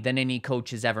money than any coach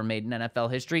has ever made in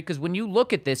NFL history. Because when you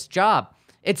look at this job,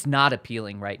 it's not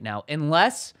appealing right now,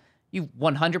 unless you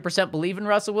 100% believe in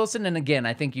Russell Wilson. And again,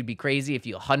 I think you'd be crazy if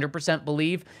you 100%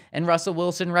 believe in Russell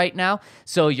Wilson right now.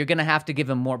 So you're going to have to give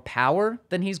him more power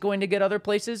than he's going to get other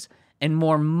places, and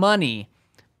more money.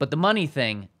 But the money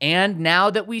thing, and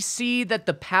now that we see that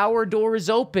the power door is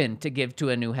open to give to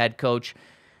a new head coach,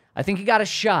 I think you got a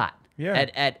shot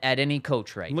at any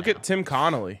coach right now. Look at Tim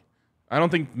Connolly. I don't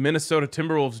think Minnesota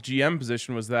Timberwolves GM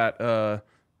position was that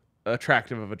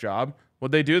attractive of a job.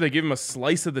 What they do, they give him a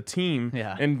slice of the team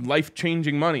and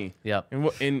life-changing money. Yep.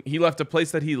 And he left a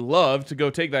place that he loved to go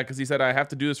take that because he said, I have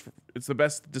to do this. It's the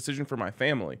best decision for my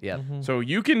family. Yep. So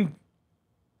you can,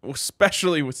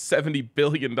 especially with $70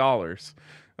 billion,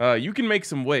 you can make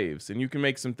some waves and you can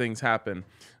make some things happen.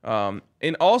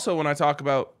 And also when I talk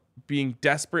about being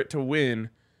desperate to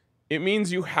win, it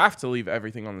means you have to leave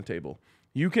everything on the table.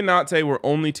 You cannot say we're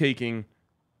only taking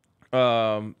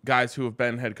guys who have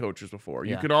been head coaches before.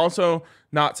 You could also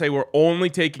not say we're only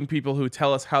taking people who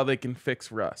tell us how they can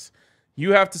fix Russ.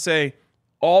 You have to say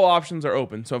all options are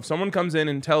open. So if someone comes in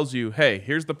and tells you, hey,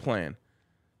 here's the plan,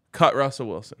 cut Russell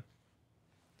Wilson,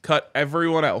 cut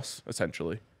everyone else,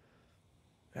 essentially,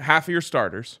 half of your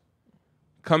starters,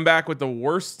 come back with the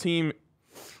worst team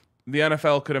the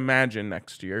NFL could imagine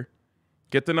next year,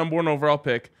 get the number 1 overall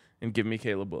pick, and give me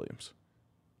Caleb Williams.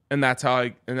 And that's how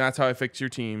I fix your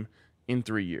team in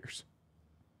 3 years.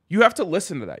 You have to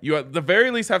listen to that. You at the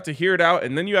very least have to hear it out,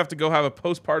 and then you have to go have a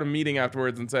postpartum meeting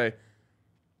afterwards and say,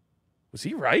 was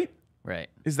he right? Right.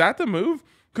 Is that the move?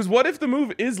 Because what if the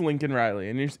move is Lincoln Riley,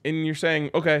 and you're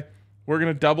saying, okay, we're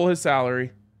going to double his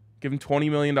salary, give him $20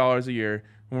 million a year,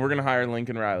 and we're going to hire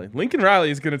Lincoln Riley. Lincoln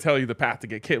Riley is going to tell you the path to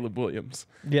get Caleb Williams.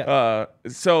 Yeah.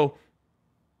 So,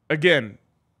 again,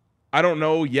 I don't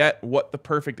know yet what the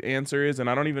perfect answer is, and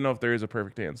I don't even know if there is a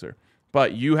perfect answer.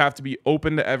 But you have to be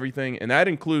open to everything, and that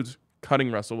includes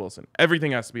cutting Russell Wilson.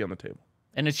 Everything has to be on the table.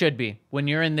 And it should be. When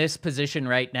you're in this position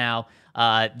right now,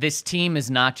 this team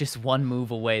is not just one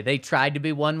move away. They tried to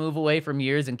be one move away from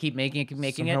years and keep making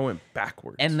it, Somehow went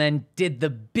backwards. And then did the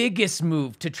biggest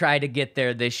move to try to get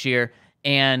there this year,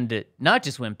 and not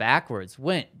just went backwards,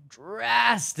 went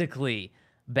drastically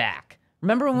back.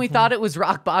 Remember when we thought it was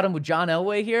rock bottom with John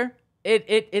Elway here?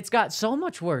 It's got so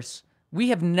much worse. We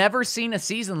have never seen a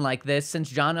season like this since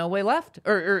John Elway left,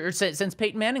 or since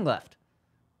Peyton Manning left.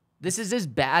 This is as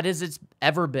bad as it's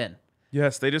ever been.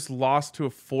 Yes, they just lost to a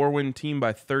 4-win team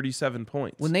by 37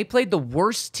 points. When they played the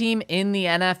worst team in the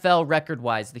NFL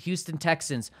record-wise, the Houston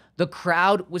Texans, the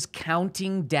crowd was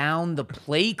counting down the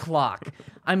play clock.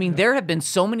 I mean, there have been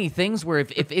so many things where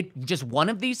if just one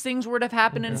of these things were to have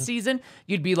happened in a season,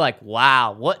 you'd be like,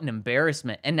 wow, what an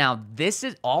embarrassment. And now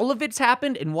all of it's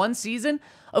happened in one season.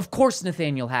 Of course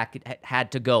Nathaniel Hackett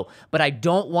had to go, but I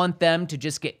don't want them to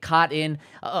just get caught in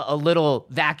a little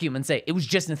vacuum and say, it was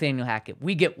just Nathaniel Hackett.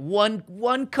 We get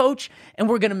one coach, and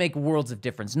we're going to make worlds of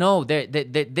difference. No,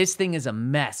 this thing is a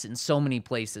mess in so many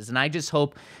places, and I just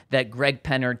hope that Greg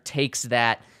Penner takes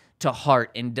that to heart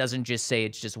and doesn't just say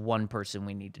it's just one person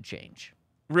we need to change.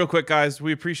 Real quick, guys,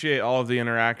 we appreciate all of the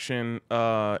interaction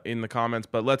in the comments,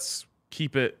 but let's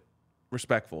keep it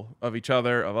respectful of each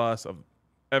other, of us, of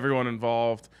everyone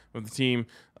involved with the team.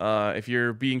 If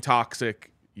you're being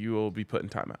toxic, you will be put in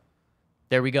timeout.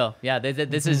 There we go. Yeah,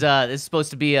 this is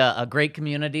supposed to be a great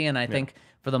community, and I think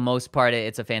for the most part,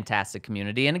 it's a fantastic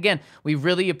community. And again, we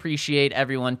really appreciate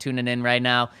everyone tuning in right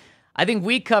now. I think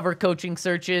we cover coaching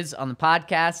searches on the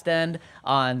podcast end,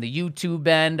 on the YouTube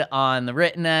end, on the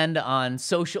written end, on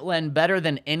social end better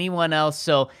than anyone else.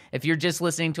 So if you're just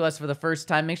listening to us for the first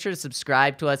time, make sure to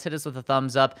subscribe to us, hit us with a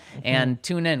thumbs up, and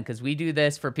tune in, because we do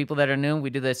this for people that are new. We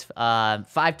do this 5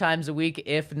 times a week,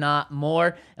 if not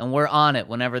more, and we're on it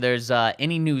whenever there's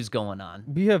any news going on.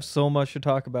 We have so much to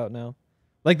talk about now.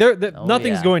 Like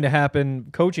nothing's going to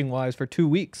happen coaching-wise for 2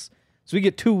 weeks. So we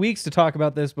get 2 weeks to talk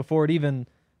about this before it even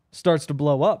starts to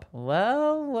blow up.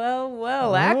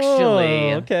 Well,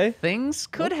 actually, okay. Things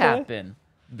could happen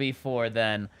before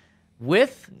then.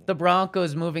 With the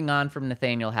Broncos moving on from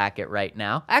Nathaniel Hackett right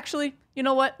now, actually, You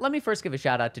know what? Let me first give a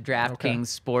shout out to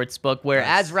DraftKings Sportsbook, where,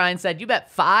 as Ryan said, you bet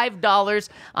 $5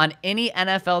 on any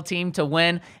NFL team to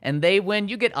win, and they win.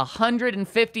 You get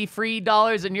 $150 free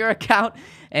in your account.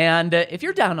 And if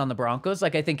you're down on the Broncos,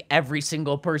 like I think every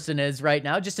single person is right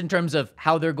now, just in terms of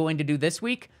how they're going to do this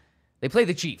week, they play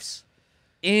the Chiefs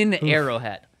in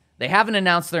Arrowhead. They haven't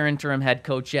announced their interim head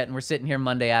coach yet, and we're sitting here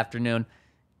Monday afternoon.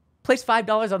 Place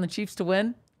 $5 on the Chiefs to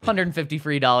win. $150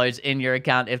 free in your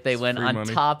account if they win on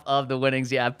top of the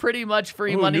winnings. Yeah, pretty much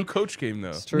free money. New coach game,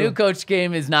 though. New coach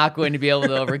game is not going to be able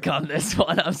to overcome this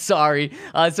one. I'm sorry.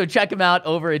 So check them out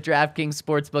over at DraftKings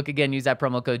Sportsbook. Again, use that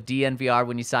promo code DNVR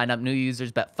when you sign up. New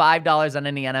users bet $5 on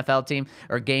any NFL team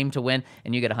or game to win,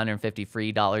 and you get $150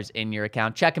 free in your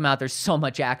account. Check them out. There's so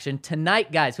much action.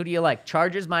 Tonight, guys, who do you like?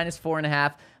 Chargers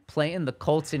 -4.5, playing the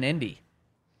Colts in Indy.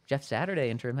 Jeff Saturday,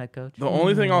 interim head coach. The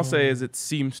only thing I'll say is it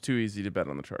seems too easy to bet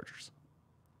on the Chargers.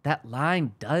 That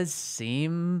line does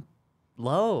seem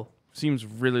low. Seems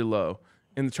really low.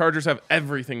 And the Chargers have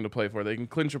everything to play for. They can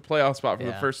clinch a playoff spot for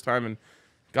the first time in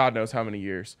God knows how many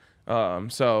years.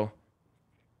 So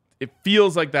it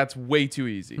feels like that's way too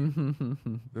easy.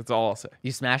 That's all I'll say.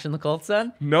 You smashing the Colts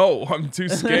then? No, I'm too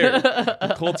scared.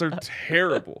 The Colts are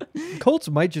terrible. Colts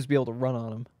might just be able to run on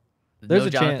them. There's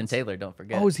a Jonathan chance. Taylor, don't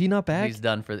forget. Oh, is he not back? He's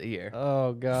done for the year.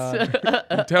 Oh, God.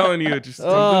 I'm telling you, it's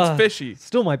fishy.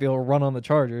 Still might be able to run on the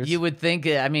Chargers. You would think,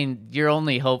 I mean, your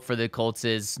only hope for the Colts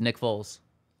is Nick Foles.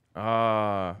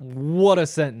 What a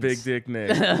sentence. Big Dick Nick.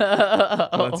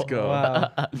 Let's go.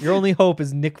 Wow. Your only hope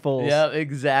is Nick Foles. Yeah,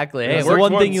 exactly. That's Hey, the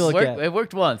one thing you look at. It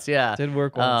worked once, yeah. It did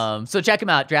work once. So check him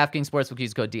out, DraftKings Sportsbook.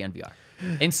 Use code DNVR.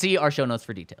 And see our show notes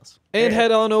for details. And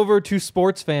head on over to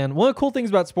Sports Fan. One of the cool things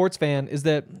about Sports Fan is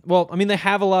that, well, I mean, they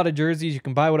have a lot of jerseys. You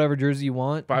can buy whatever jersey you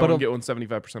want. Buy one, get one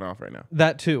 75% off right now.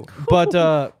 That too.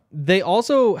 But they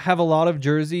also have a lot of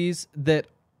jerseys that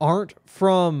aren't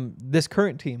from this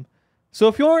current team. So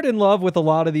if you aren't in love with a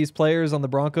lot of these players on the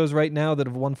Broncos right now that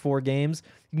have won 4 games,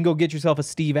 you can go get yourself a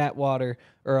Steve Atwater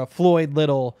or a Floyd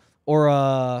Little or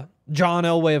a John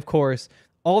Elway, of course.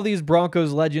 All these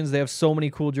Broncos legends, they have so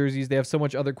many cool jerseys. They have so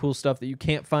much other cool stuff that you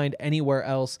can't find anywhere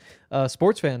else.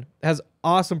 Sports Fan has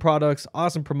awesome products,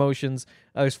 awesome promotions.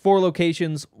 There's 4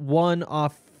 locations, one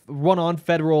on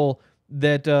Federal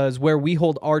that is where we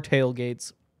hold our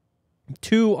tailgates,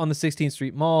 2 on the 16th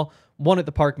Street Mall, 1 at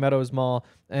the Park Meadows Mall,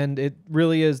 and it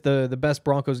really is the best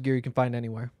Broncos gear you can find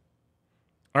anywhere.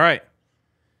 All right.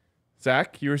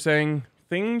 Zach, you were saying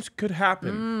things could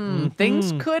happen.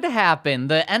 Things could happen.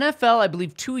 The NFL, I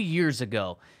believe 2 years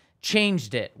ago,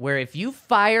 changed it where if you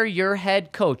fire your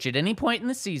head coach at any point in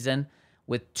the season,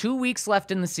 with 2 weeks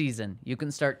left in the season, you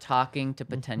can start talking to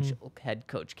potential head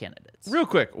coach candidates. Real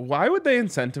quick, why would they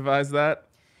incentivize that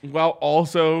while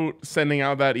also sending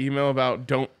out that email about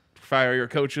don't fire your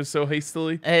coaches so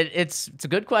hastily? It's a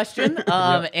good question.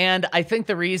 And I think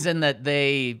the reason that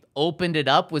they opened it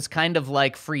up was kind of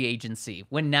like free agency.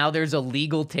 When now there's a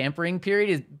legal tampering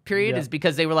period is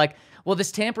because they were like, well,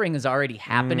 this tampering is already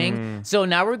happening. So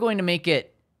now we're going to make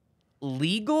it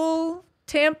legal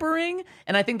tampering.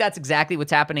 And I think that's exactly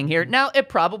what's happening here. Now, it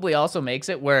probably also makes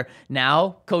it where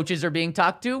now coaches are being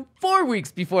talked to 4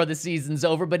 weeks before the season's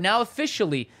over. But now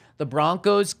officially, the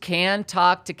Broncos can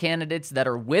talk to candidates that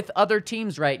are with other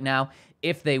teams right now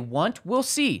if they want. We'll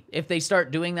see if they start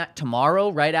doing that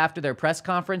tomorrow, right after their press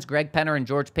conference. Greg Penner and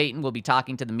George Payton will be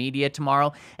talking to the media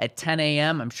tomorrow at 10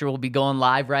 a.m. I'm sure we'll be going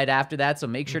live right after that, so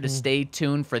make sure to stay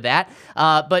tuned for that.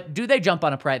 But do they jump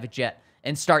on a private jet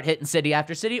and start hitting city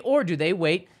after city, or do they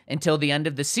wait until the end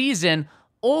of the season?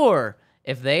 Or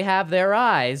if they have their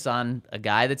eyes on a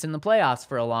guy that's in the playoffs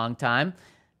for a long time,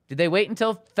 do they wait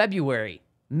until February?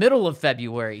 Middle of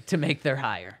February to make their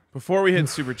hire? Before we hit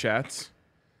Super Chats,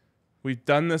 we've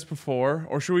done this before,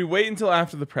 or should we wait until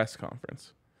after the press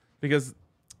conference? Because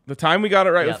the time we got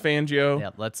it right with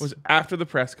Fangio was after the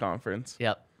press conference.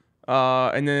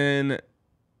 And then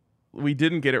we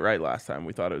didn't get it right last time.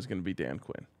 We thought it was going to be Dan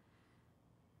Quinn.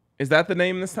 Is that the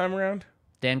name this time around?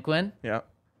 Dan Quinn? Yeah.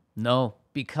 No,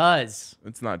 because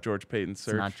it's not George Payton's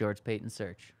search. It's not George Payton's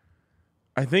search.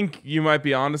 I think you might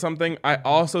be onto something. I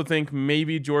also think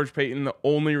maybe George Payton, the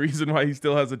only reason why he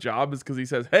still has a job is because he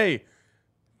says, hey,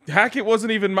 Hackett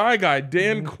wasn't even my guy.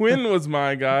 Dan Quinn was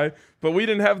my guy, but we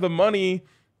didn't have the money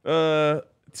the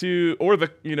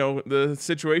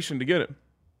situation to get him.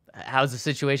 How's the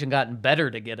situation gotten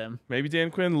better to get him? Maybe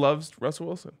Dan Quinn loves Russell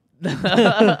Wilson.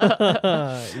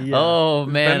 Oh,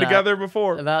 man. Been together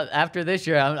before. After this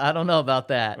year, I don't know about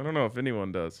that. I don't know if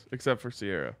anyone does, except for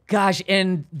Sierra. Gosh,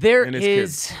 and there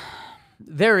is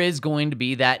going to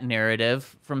be that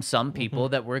narrative from some people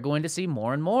that we're going to see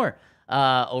more and more.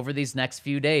 over these next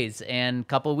few days and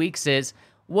couple weeks is,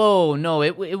 whoa, no,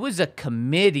 it was a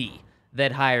committee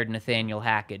that hired Nathaniel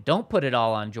Hackett. Don't put it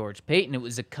all on George Paton. It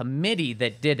was a committee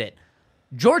that did it.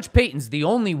 George Paton's the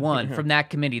only one from that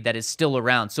committee that is still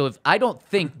around. So if I don't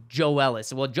think Joe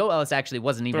Ellis actually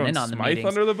wasn't even in on the Smythe meetings.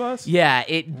 under the bus? Yeah,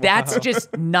 that's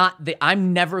just not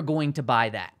I'm never going to buy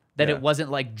that Yeah. it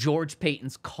wasn't like George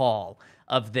Paton's call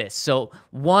of this. So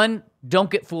one, don't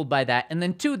get fooled by that. And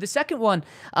then two, the second one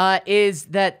is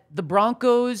that the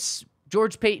Broncos,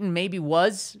 George Paton maybe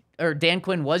was, or Dan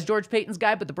Quinn was George Paton's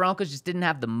guy, but the Broncos just didn't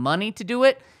have the money to do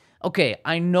it. Okay,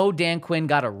 I know Dan Quinn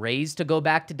got a raise to go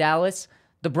back to Dallas.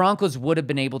 The Broncos would have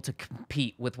been able to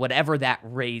compete with whatever that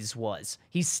raise was.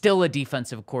 He's still a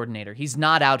defensive coordinator. He's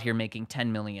not out here making $10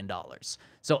 million.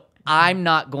 So I'm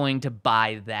not going to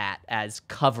buy that as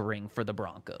covering for the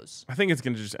Broncos. I think it's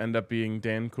going to just end up being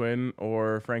Dan Quinn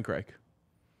or Frank Reich.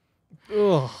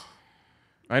 Ugh.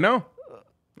 I know.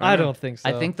 I don't think so.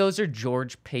 I think those are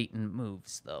George Paton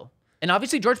moves, though. And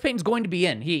obviously, George Paton's going to be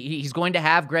in. He's going to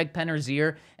have Greg Penner's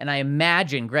ear, and I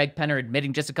imagine Greg Penner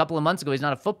admitting just a couple of months ago he's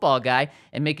not a football guy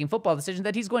and making football decisions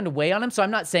that he's going to weigh on him. So I'm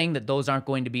not saying that those aren't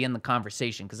going to be in the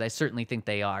conversation, because I certainly think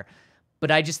they are. But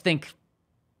I just think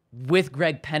with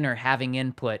Greg Penner having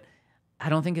input, I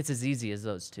don't think it's as easy as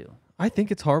those two. I think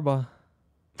it's Harbaugh.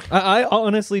 I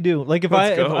honestly do. Like if I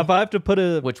have to put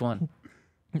a Which one?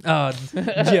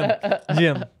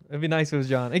 Jim. It'd be nice if it was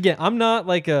John. Again, I'm not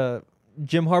like a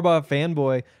Jim Harbaugh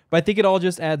fanboy, but I think it all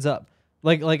just adds up.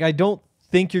 Like I don't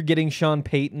think you're getting Sean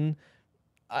Payton.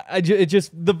 It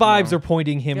just the vibes are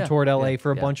pointing him toward LA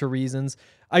for a bunch of reasons.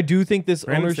 I do think this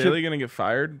Brandon ownership. Staley going to get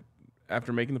fired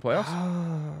after making the playoffs?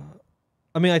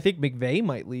 I mean, I think McVay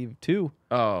might leave too.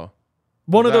 Oh,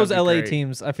 One of that'd those be LA great.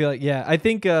 teams. I feel like I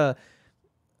think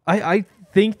I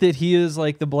think that he is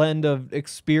like the blend of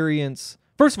experience.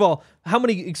 First of all, how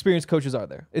many experienced coaches are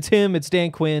there? It's him. It's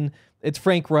Dan Quinn. It's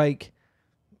Frank Reich.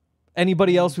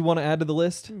 Anybody else we want to add to the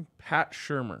list? Pat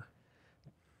Shurmur.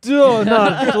 Oh,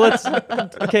 no, let's.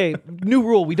 Okay, new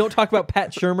rule: we don't talk about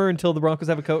Pat Shurmur until the Broncos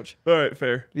have a coach. All right,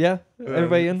 fair. Yeah,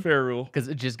 everybody in. Fair rule. Because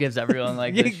it just gives everyone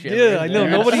like Yeah, this shit. yeah, I know.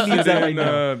 Nobody needs that right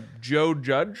And, now. Joe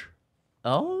Judge.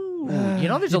 Oh,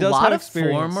 there's He a does lot have of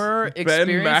experience. former Ben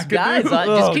experienced McAdoo. guys. Just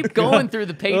Oh, keep going through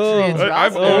the Patriots roster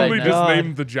I've right only now. just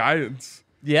named the Giants.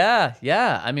 Yeah.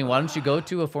 I mean, why don't you go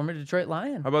to a former Detroit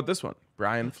Lion? How about this one?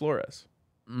 Brian Flores.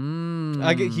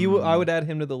 I would add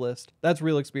him to the list. That's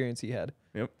real experience he had.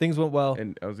 Yep. Things went well.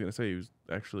 And I was going to say he was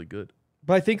actually good.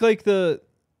 But I think like the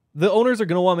owners are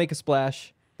going to want to make a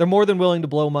splash. They're more than willing to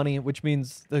blow money, which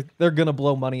means they're going to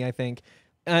blow money, I think.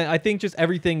 And I think just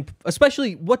everything,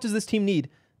 especially what does this team need?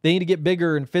 They need to get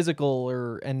bigger and physical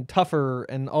and tougher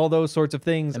and all those sorts of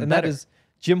things. And that better. is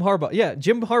Jim Harbaugh. Yeah,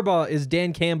 Jim Harbaugh is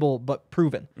Dan Campbell, but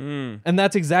proven. And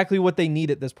that's exactly what they need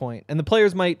at this point. And the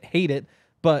players might hate it,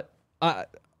 but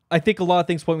I think a lot of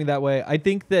things point me that way. I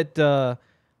think that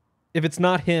if it's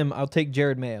not him, I'll take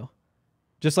Jared Mayo.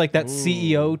 Just like that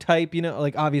CEO type,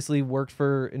 like obviously worked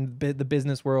for in the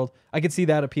business world. I could see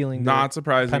that appealing. Not to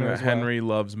surprising Penner that as well. Henry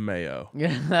loves mayo.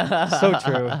 So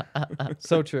true.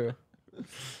 So true.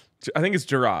 I think it's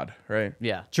Gerard, right?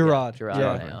 Yeah. Gerard. Gerard.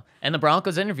 Yeah. I know. And the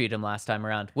Broncos interviewed him last time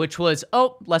around, which was,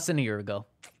 less than a year ago.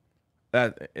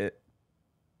 It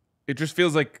just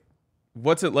feels like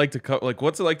what's it like to cover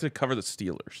the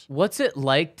Steelers? What's it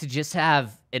like to just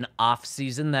have an off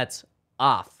season that's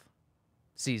off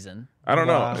season? I don't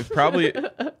Wow. know. It probably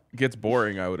gets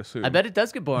boring, I would assume. I bet it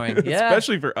does get boring. Yeah.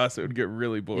 Especially for us, it would get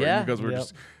really boring because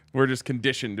we're just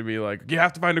conditioned to be like, you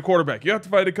have to find a quarterback, you have to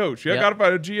find a coach, you got to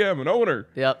find a GM, an owner.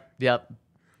 Yep.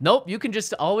 Nope. You can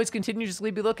just always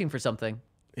continuously be looking for something.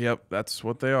 Yep, that's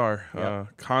what they are.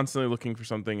 Yep. Constantly looking for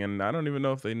something, and I don't even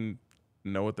know if they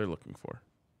know what they're looking for.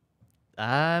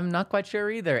 I'm not quite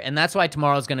sure either. And that's why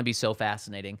tomorrow's going to be so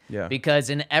fascinating. Yeah. Because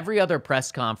in every other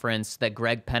press conference that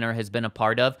Greg Penner has been a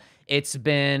part of, it's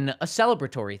been a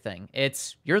celebratory thing.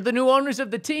 It's, you're the new owners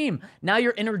of the team. Now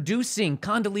you're introducing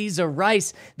Condoleezza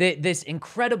Rice, this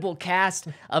incredible cast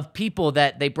of people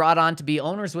that they brought on to be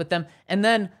owners with them. And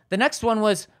then the next one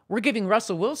was, we're giving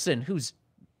Russell Wilson, who's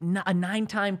a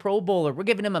 9-time Pro Bowler. We're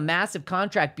giving him a massive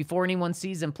contract before anyone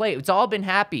sees him play. It's all been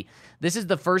happy. This is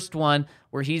the first one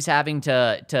where he's having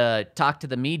to talk to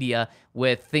the media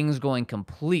with things going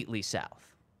completely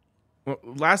south. Well,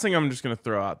 last thing I'm just going to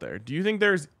throw out there. Do you think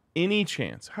there's any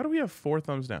chance? How do we have 4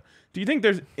 thumbs down? Do you think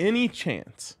there's any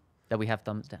chance That we have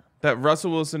thumbs down. that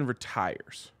Russell Wilson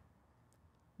retires?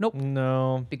 Nope.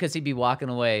 No. Because he'd be walking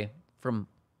away from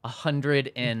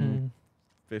 100 and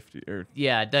 50 or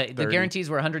the 30. guarantees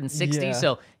were 160, Yeah.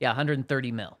 so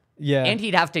 130 mil. Yeah. And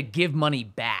he'd have to give money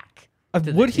back. To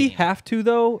the Would he team. have to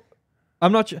though?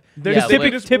 I'm not sure. Yeah,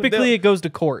 Typically, it goes to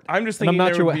court. I'm just and thinking I'm not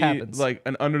there sure would what be happens. like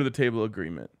an under the table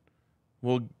agreement.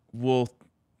 We'll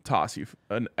toss you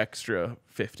an extra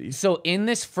 50. So in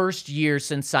this first year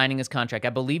since signing his contract, I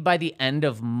believe by the end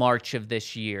of March of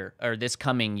this year, or this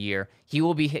coming year, he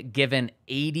will be given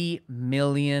 $80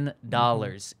 million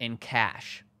in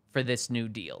cash for this new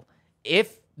deal.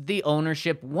 If the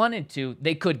ownership wanted to,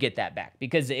 they could get that back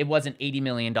because it wasn't $80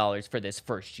 million for this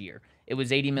first year. It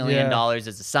was $80 million as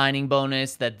a signing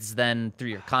bonus that's then through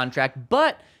your contract.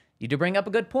 But you do bring up a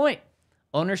good point.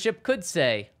 Ownership could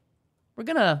say,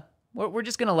 we're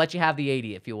just gonna let you have the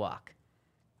 80 if you walk.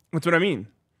 That's what I mean.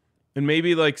 And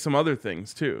maybe like some other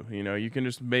things too. You know, you can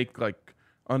just make like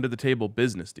under the table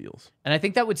business deals. And I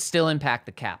think that would still impact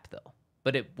the cap though,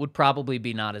 but it would probably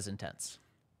be not as intense.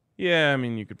 Yeah, I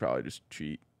mean, you could probably just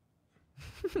cheat.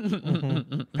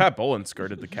 Pat Bowlen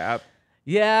skirted the cap.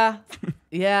 Yeah.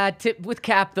 With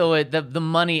cap though, the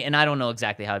money, and I don't know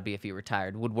exactly how it'd be if he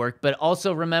retired, would work. But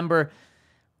also remember,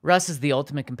 Russ is the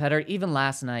ultimate competitor. Even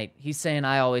last night, he's saying,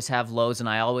 I always have lows and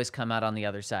I always come out on the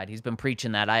other side. He's been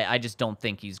preaching that. I just don't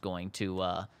think he's going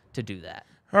to do that.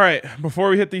 All right, before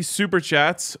we hit these super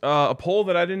chats, a poll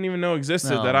that I didn't even know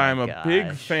existed that I am a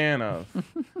big fan of.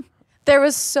 There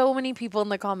was so many people in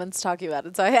the comments talking about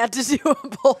it, so I had to do a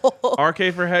poll.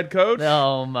 RK for head coach?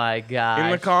 Oh, my gosh.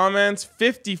 In the comments,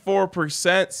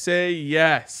 54% say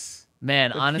yes.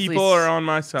 Man, honestly, people are on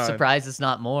my side. Surprised it's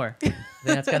not more. I think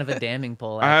that's kind of a damning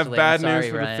poll, I have actually. bad I'm news sorry,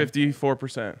 for Ryan. the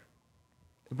 54%.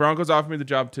 The Broncos offered me the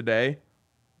job today,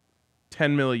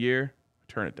 $10 million a year.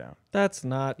 Turn it down. That's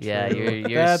not true. Yeah, you're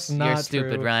not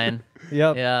stupid, true. Ryan.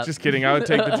 Yep. Yeah. Just kidding. I would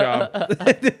take the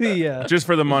job Yeah. just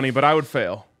for the money, but I would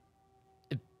fail.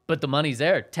 But the money's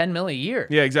there. $10 million a year.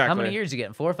 Yeah, exactly. How many years are you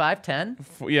getting? 4, 5, 10?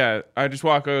 Yeah, I just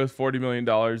walk away with $40 million,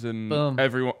 and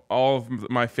Boom. all of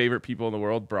my favorite people in the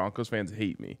world, Broncos fans,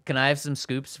 hate me. Can I have some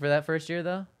scoops for that first year,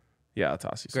 though? Yeah, I'll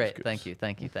toss you some Great. scoops.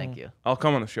 Thank you. I'll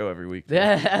come on the show every week.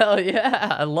 Yeah, hell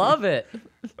yeah. I love it.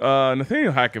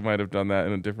 Nathaniel Hackett might have done that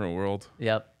in a different world.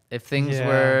 Yep. If things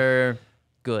were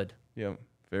good. Yeah,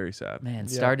 very sad. Man,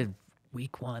 started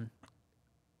week 1.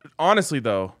 Honestly,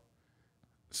 though,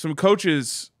 some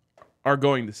coaches are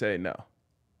going to say no,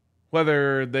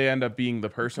 whether they end up being the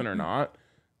person or not.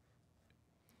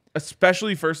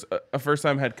 Especially a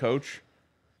first-time head coach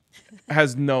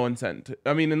has no incentive.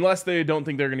 I mean, unless they don't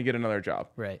think they're going to get another job.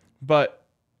 Right. But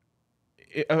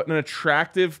an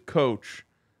attractive coach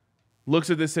looks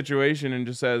at this situation and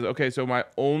just says, okay, so my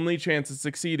only chance of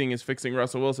succeeding is fixing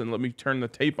Russell Wilson. Let me turn the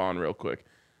tape on real quick.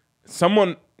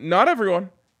 Someone, not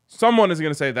everyone, someone is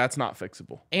going to say that's not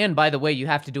fixable. And by the way, you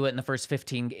have to do it in the first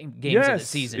 15 games of the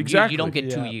season. Exactly. You don't get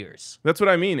 2 years. That's what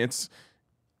I mean. It's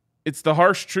the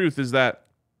harsh truth is that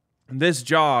this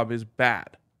job is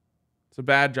bad. It's a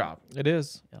bad job. It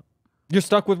is. Yep. You're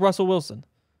stuck with Russell Wilson.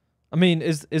 I mean,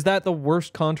 is that the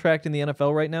worst contract in the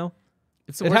NFL right now?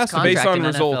 It's the It worst has to be. contract Based on in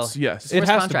results, NFL. yes. It's the It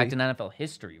worst has to contract be. in NFL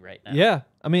history right now. Yeah.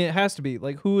 I mean, it has to be.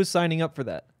 Like, who is signing up for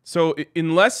that? So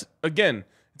unless, again,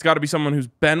 it's got to be someone who's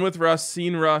been with Russ,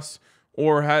 seen Russ,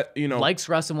 or Likes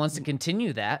Russ and wants to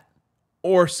continue that.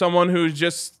 or someone who's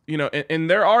just, and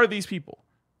there are these people.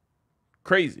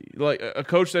 Crazy. Like a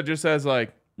coach that just says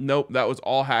like, nope, that was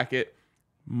all Hackett.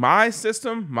 My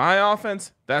system, my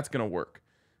offense, that's going to work.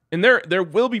 And there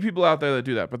will be people out there that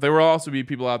do that, but there will also be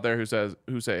people out there who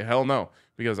say hell no,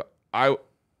 because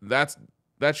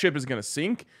that ship is going to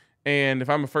sink, and if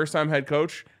I'm a first-time head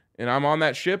coach and I'm on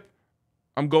that ship,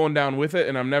 I'm going down with it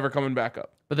and I'm never coming back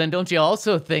up. But then don't you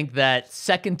also think that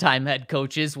second-time head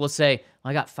coaches will say,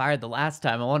 I got fired the last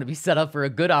time. I want to be set up for a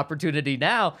good opportunity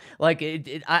now. Like,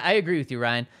 I agree with you,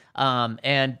 Ryan.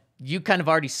 And you kind of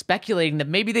already speculating that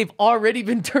maybe they've already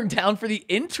been turned down for the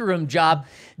interim job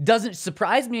doesn't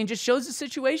surprise me and just shows the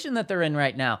situation that they're in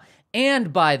right now.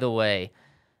 And by the way,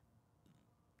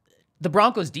 the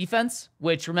Broncos defense,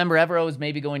 which remember Evero is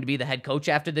maybe going to be the head coach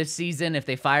after this season if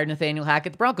they fired Nathaniel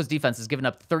Hackett, the Broncos defense has given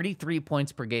up 33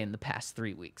 points per game the past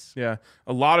 3 weeks. Yeah,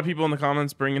 a lot of people in the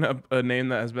comments bringing up a name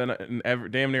that has been in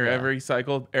damn near every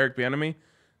cycle, Eric Bieniemy.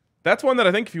 That's one that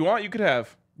I think if you want, you could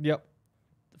have. Yep.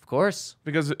 Of course.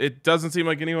 Because it doesn't seem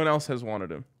like anyone else has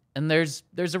wanted him. And there's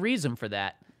a reason for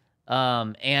that.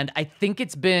 And I think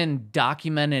it's been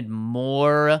documented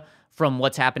more from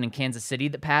what's happened in Kansas City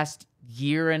the past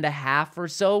year and a half or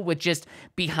so, with just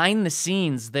behind the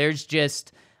scenes. There's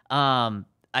just, I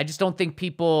just don't think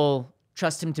people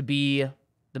trust him to be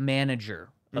the manager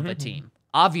of a team.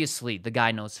 Obviously, the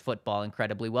guy knows football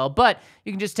incredibly well, but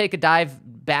you can just take a dive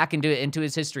back into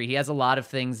his history. He has a lot of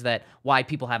things that why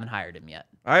people haven't hired him yet.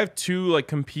 I have two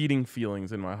competing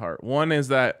feelings in my heart. One is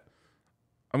that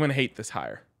I'm going to hate this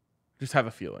hire. Just have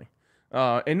a feeling.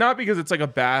 And not because it's like a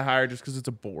bad hire, just because it's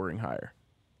a boring hire,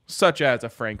 such as a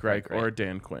Frank Reich or a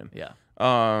Dan Quinn. Yeah.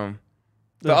 The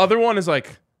other one is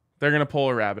like they're gonna pull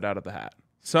a rabbit out of the hat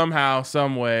somehow,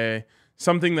 some way.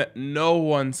 Something that no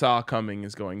one saw coming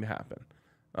is going to happen.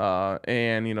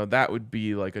 And, you know, that would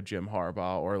be like a Jim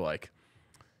Harbaugh or like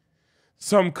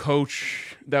some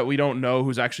coach that we don't know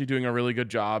who's actually doing a really good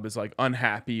job is like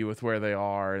unhappy with where they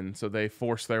are. And so they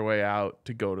force their way out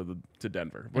to go to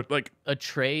Denver. But like a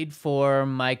trade for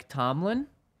Mike Tomlin.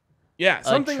 Yeah,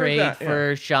 something a trade like that,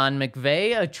 for Sean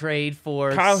McVay, a trade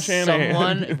for Kyle Shanahan.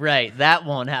 someone. Right, that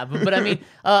won't happen. But I mean,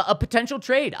 a potential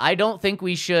trade. I don't think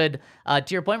we should, to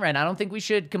your point, Ryan, I don't think we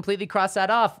should completely cross that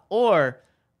off. Or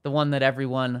the one that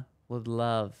everyone would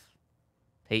love,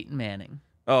 Peyton Manning.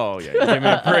 Oh, yeah, give me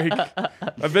a break.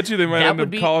 I bet you they might end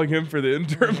up calling him for the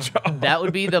interim job. That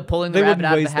would be the pulling the rabbit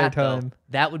out of the hat, though.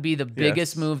 That would be the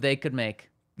biggest move they could make.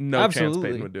 No chance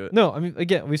Peyton would do it. No, I mean,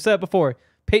 again, we've said it before.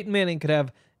 Peyton Manning could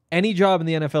have any job in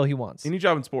the NFL he wants. Any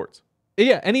job in sports.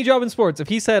 Yeah, any job in sports. If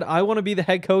he said, I want to be the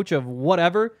head coach of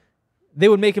whatever, they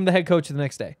would make him the head coach the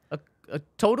next day.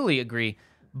 Totally agree.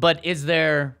 But is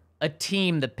there a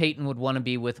team that Peyton would want to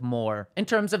be with more in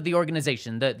terms of the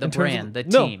organization, the brand, the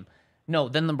team? No,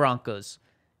 than the Broncos.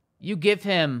 You give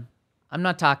him, I'm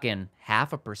not talking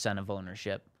 0.5% of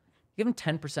ownership. Give him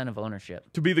 10% of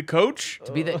ownership. To be the coach?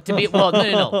 Well,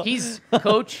 no. He's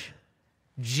coach,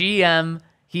 GM.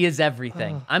 He is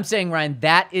everything. I'm saying, Ryan,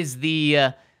 that is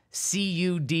the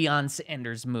CU Deion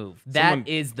Sanders move. That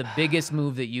is the biggest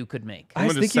move that you could make.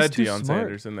 Someone just said Deion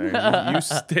Sanders in there. You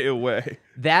stay away.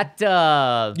 That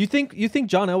You think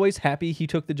John Elway's happy he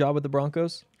took the job with the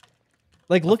Broncos?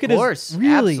 Like, look at his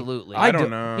really. Absolutely. I don't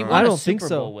know. He won I don't a Super think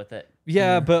so. Bowl with it.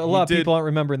 Yeah, but a lot of people aren't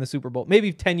remembering the Super Bowl.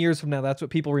 Maybe 10 years from now, that's what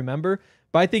people remember.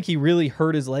 But I think he really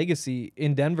hurt his legacy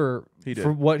in Denver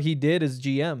for what he did as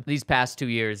GM. These past 2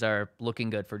 years are looking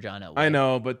good for John Elway. I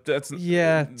know, but that's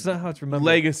it's not how it's remembered.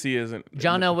 Legacy isn't.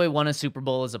 John Elway won a Super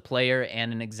Bowl as a player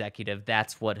and an executive.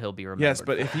 That's what he'll be remembered. Yes,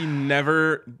 but if he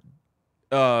never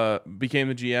became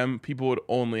the GM, people would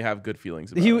only have good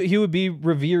feelings about him. He would be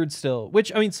revered still,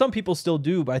 which, I mean, some people still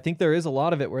do, but I think there is a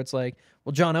lot of it where it's like,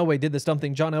 well, John Elway did this dumb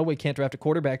thing. John Elway can't draft a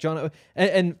quarterback.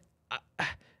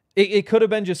 It could have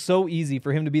been just so easy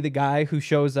for him to be the guy who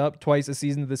shows up twice a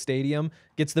season to the stadium,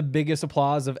 gets the biggest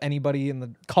applause of anybody in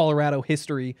the Colorado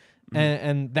history,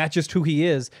 and that's just who he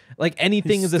is. Like,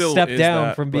 anything is a step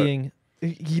down from being...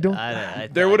 You don't.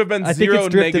 There would have been zero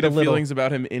negative feelings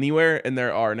about him anywhere, and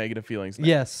there are negative feelings now.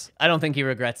 Yes. I don't think he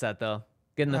regrets that, though.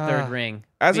 Getting the third ring.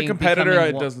 As a competitor,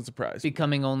 it doesn't surprise me.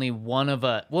 Becoming only one of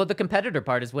a... Well, the competitor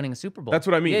part is winning a Super Bowl. That's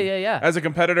what I mean. Yeah. As a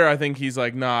competitor, I think he's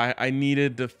like, nah, I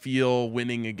needed to feel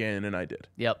winning again, and I did.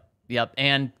 Yep.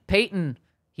 And Peyton,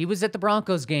 he was at the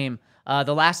Broncos game,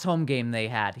 the last home game they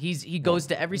had. He goes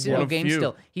to every single game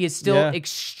still. He is still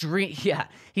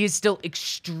he is still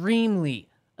extremely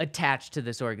attached to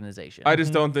this organization. I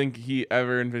just don't think he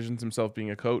ever envisions himself being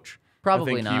a coach.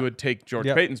 Probably I think not. he would take George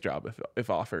Payton's job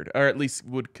if offered, or at least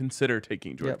would consider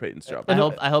taking George Payton's job.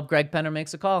 I hope Greg Penner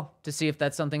makes a call to see if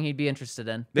that's something he'd be interested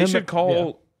in. They should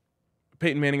call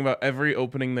Peyton Manning about every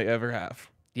opening they ever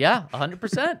have. Yeah,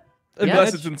 100%.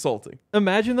 Unless it's insulting.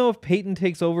 Imagine, though, if Peyton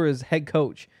takes over as head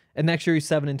coach and next year he's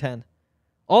 7-10.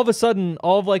 All of a sudden,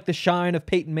 all of like the shine of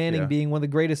Peyton Manning being one of the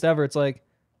greatest ever, it's like,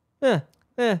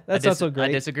 that's not so great.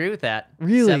 I disagree with that.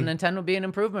 Really? 7-10 would be an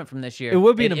improvement from this year. It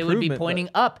would be an improvement. It would be pointing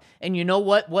up. And you know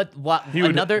what? He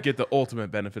would get the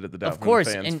ultimate benefit of the doubt from the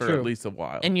fans for at least a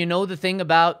while. And you know the thing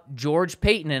about George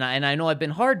Payton, and I know I've been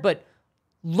hard, but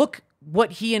look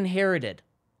what he inherited.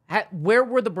 Where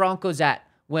were the Broncos at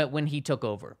when he took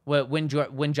over? When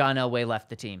John Elway left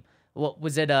the team? What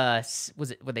was it?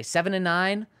 Were they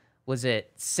 7-9? Was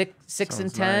it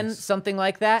 6-10, nice. something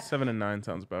like that? 7-9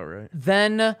 sounds about right.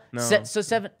 Then so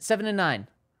 7-9,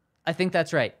 I think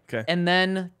that's right. Okay. And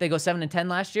then they go 7-10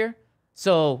 last year,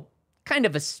 so kind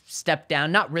of a step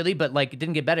down. Not really, but like it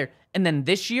didn't get better. And then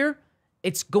this year,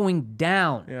 it's going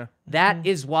down. Yeah. That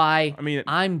is why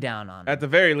I'm down on it. At the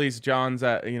very least, John's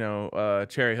at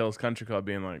Cherry Hills Country Club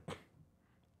being like,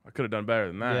 I could have done better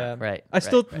than that. Yeah. Right. I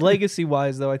still,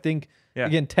 legacy-wise, though, I think,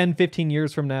 again, 10, 15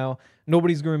 years from now,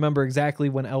 nobody's going to remember exactly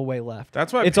when Elway left.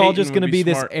 That's why it's Peyton all just going to be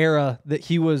this smart. era that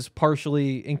he was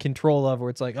partially in control of, where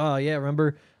it's like, oh, yeah,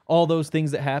 remember all those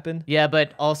things that happened? Yeah,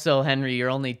 but also, Henry, you're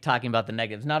only talking about the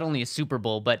negatives. Not only a Super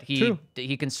Bowl, but he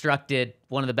constructed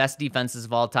one of the best defenses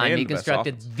of all time. And he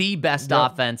constructed the best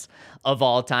offense of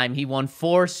all time. He won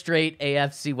 4 straight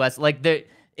AFC West.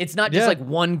 It's not just like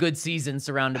one good season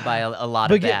surrounded by a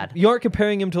lot of bad. You aren't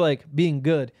comparing him to like being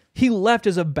good. He left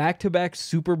as a back-to-back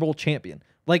Super Bowl champion.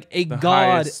 like a The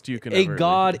god, highest you can a ever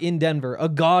god in Denver, a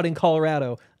god in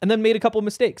Colorado, and then made a couple of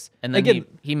mistakes. And then again,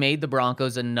 he made the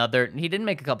Broncos another. He didn't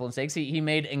make a couple of mistakes. He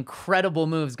made incredible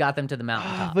moves, got them to the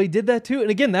mountaintop. but he did that too. And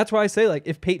again, that's why I say, like,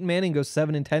 if Peyton Manning goes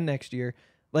 7-10 next year,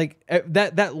 like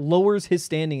that lowers his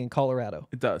standing in Colorado.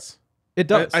 It does. It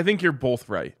does. I think you're both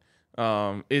right.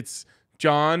 It's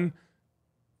John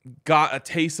got a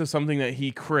taste of something that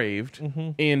he craved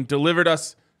and delivered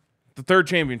us the third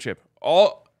championship.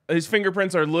 All his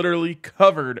fingerprints are literally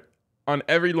covered on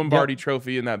every Lombardi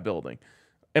trophy in that building.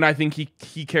 And I think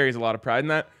he carries a lot of pride in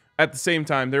that. At the same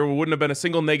time, there wouldn't have been a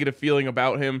single negative feeling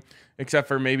about him, except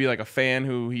for maybe like a fan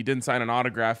who he didn't sign an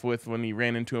autograph with when he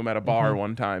ran into him at a bar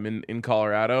one time in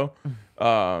Colorado.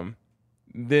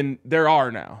 Then there are.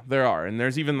 And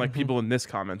there's even like people in this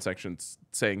comment section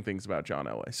saying things about John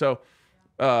Elway. So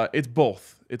it's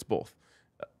both.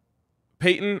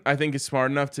 Peyton, I think, is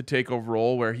smart enough to take a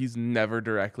role where he's never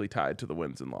directly tied to the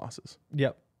wins and losses.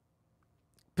 Yep.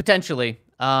 Potentially.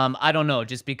 I don't know,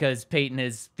 just because Peyton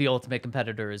is the ultimate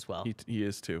competitor as well. He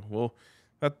is too. Well,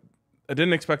 I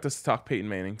didn't expect us to talk Peyton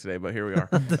Manning today, but here we are.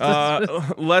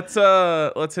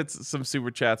 Let's hit some super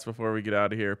chats before we get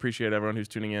out of here. Appreciate everyone who's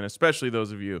tuning in, especially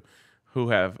those of you who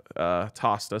have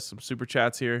tossed us some super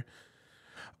chats here.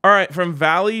 All right, from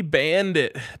Valley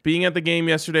Bandit. Being at the game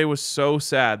yesterday was so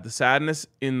sad. The sadness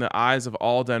in the eyes of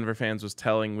all Denver fans was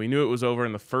telling. We knew it was over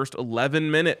in the first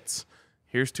 11 minutes.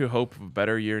 Here's to hope of a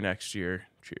better year next year.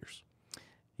 Cheers.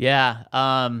 Yeah.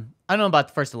 I don't know about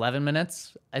the first 11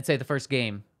 minutes. I'd say the first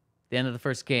game. The end of the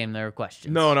first game, there were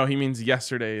questions. No, he means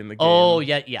yesterday in the game. Oh,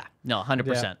 yeah. No,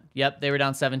 100%. Yep, they were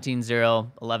down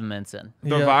 17-0, 11 minutes in.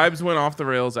 The vibes went off the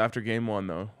rails after game one,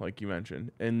 though, like you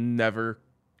mentioned, and never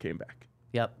came back.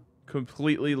 Yep.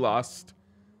 Completely lost,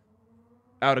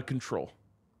 out of control.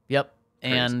 Yep.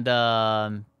 Crazy.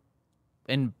 And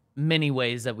in many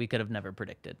ways that we could have never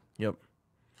predicted. Yep.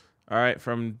 All right,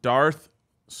 from Darth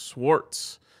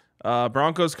Swartz.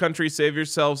 Broncos country, save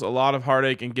yourselves a lot of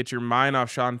heartache and get your mind off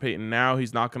Sean Payton now.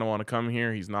 He's not going to want to come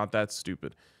here. He's not that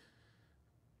stupid.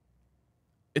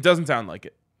 It doesn't sound like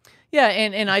it. Yeah,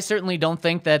 and I certainly don't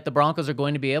think that the Broncos are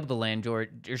going to be able to land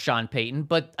Sean Payton,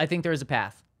 but I think there is a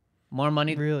path. More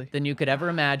money than you could ever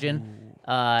imagine.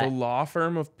 The law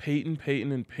firm of Payton,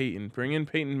 and Payton. Bring in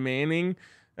Peyton Manning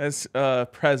as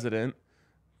president.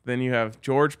 Then you have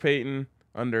George Payton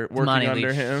working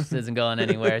under him. This isn't going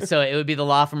anywhere. So it would be the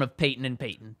law firm of Payton and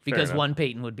Payton because one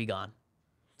Payton would be gone.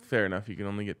 Fair enough. You can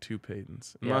only get two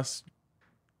Paytons. Unless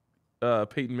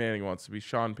Peyton Manning wants to be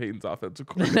Sean Payton's offensive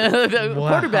coordinator.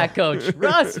 Quarterback coach.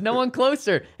 Russ, no one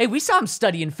closer. Hey, we saw him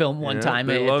studying film one time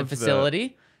at the facility.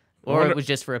 That. Or it was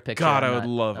just for a picture. God, I would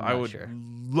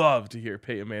love to hear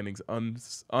Peyton Manning's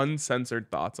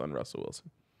uncensored thoughts on Russell Wilson.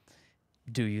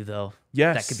 Do you, though?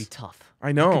 Yes. That could be tough.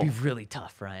 I know. It could be really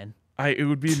tough, Ryan. It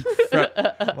would be.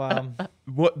 Wow. I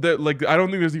don't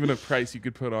think there's even a price you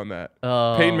could put on that.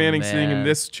 Oh, Peyton Manning sitting in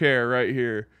this chair right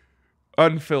here,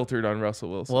 unfiltered on Russell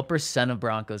Wilson. What % of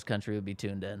Broncos country would be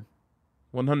tuned in?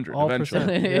 100 All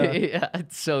eventually. Yeah,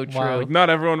 it's so true. Wow. Like, not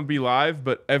everyone would be live,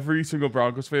 but every single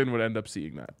Broncos fan would end up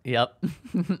seeing that. Yep.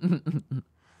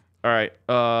 All right.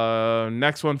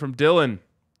 Next one from Dylan.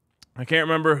 I can't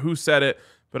remember who said it,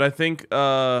 but I think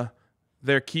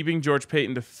they're keeping George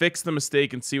Payton to fix the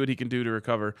mistake and see what he can do to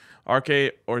recover.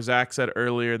 RK or Zach said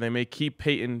earlier they may keep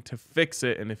Payton to fix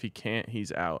it, and if he can't,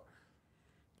 he's out.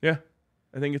 Yeah,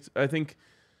 I think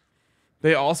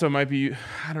they also might be.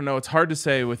 I don't know. It's hard to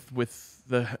say with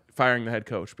the firing the head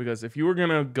coach, because if you were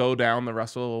gonna go down the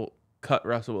Russell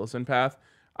Wilson path,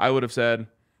 I would have said,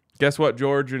 guess what,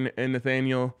 George and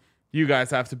Nathaniel, you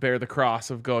guys have to bear the cross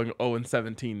of going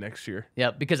 0-17 next year.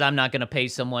 Yep, because I'm not going to pay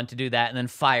someone to do that and then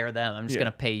fire them. I'm just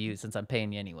going to pay you since I'm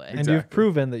paying you anyway. And you've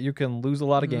proven that you can lose a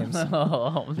lot of games.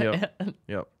 Oh, man.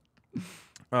 Yep.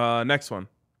 Next one.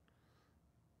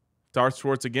 Darth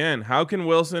Schwartz again. How can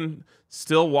Wilson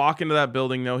still walk into that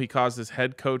building? No, he caused his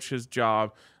head coach his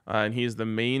job, and he is the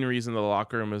main reason the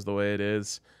locker room is the way it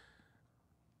is.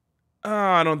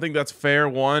 I don't think that's fair,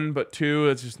 one, but two,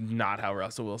 it's just not how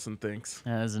Russell Wilson thinks.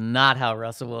 That is not how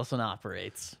Russell Wilson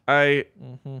operates. I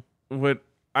would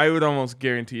almost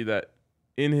guarantee that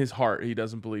in his heart, he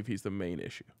doesn't believe he's the main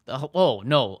issue. Oh,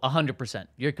 no, 100%.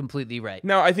 You're completely right.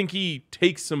 Now, I think he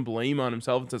takes some blame on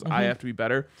himself and says, I have to be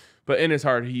better. But in his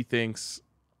heart, he thinks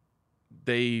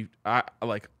I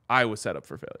was set up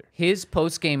for failure. His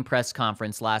post-game press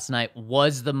conference last night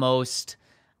was the most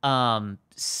not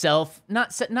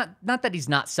that he's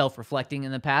not self-reflecting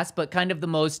in the past, but kind of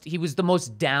he was the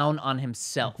most down on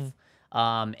himself.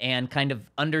 And kind of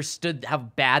understood how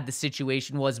bad the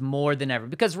situation was more than ever.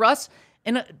 Because Russ,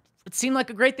 and it seemed like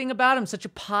a great thing about him. Such a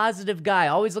positive guy,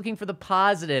 always looking for the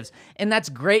positives, and that's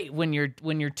great when you're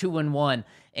 2-1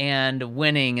 and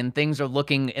winning and things are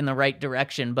looking in the right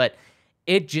direction. But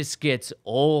it just gets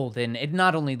old, and it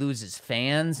not only loses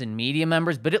fans and media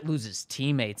members, but it loses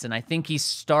teammates. And I think he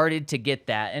started to get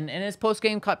that, and his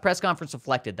post-game press conference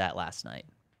reflected that last night.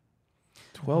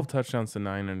 12 touchdowns to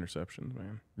 9 interceptions,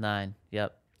 man. 9,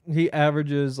 yep. He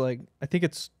averages I think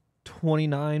it's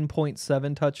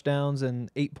 29.7 touchdowns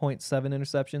and 8.7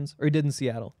 interceptions, or he did in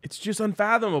Seattle. It's just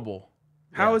unfathomable.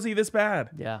 How is he this bad?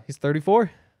 Yeah. He's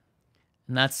 34.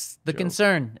 And that's the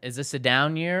concern. Is this a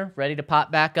down year, ready to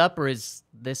pop back up, or is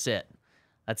this it?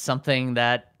 That's something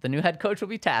that the new head coach will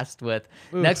be tasked with.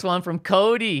 Oof. Next one from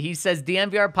Cody. He says,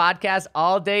 DNVR podcast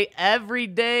all day, every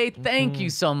day. Thank you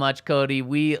so much, Cody.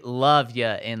 We love you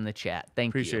in the chat. Thank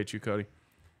you. Appreciate you, Cody.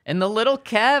 And the little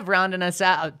Kev rounding us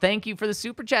out. Thank you for the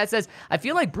super chat. Says, I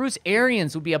feel like Bruce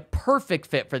Arians would be a perfect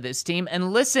fit for this team.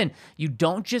 And listen, you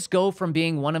don't just go from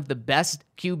being one of the best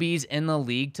QBs in the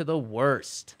league to the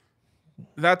worst.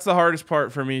 That's the hardest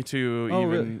part for me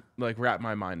to really? wrap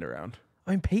my mind around.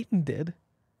 I mean, Peyton did.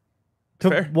 To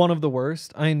Fair. One of the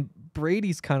worst. I mean,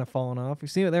 Brady's kind of fallen off.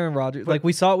 We've seen it there in Rodgers.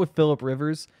 We saw it with Phillip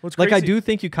Rivers. I do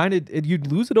think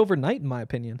you'd lose it overnight, in my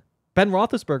opinion. Ben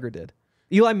Roethlisberger did.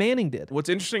 Eli Manning did. What's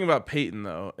interesting about Peyton,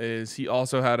 though, is he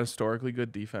also had a historically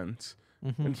good defense.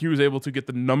 And he was able to get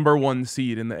the #1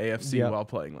 seed in the AFC while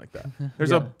playing like that.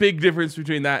 There's a big difference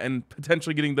between that and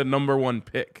potentially getting the #1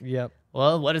 pick. Yep.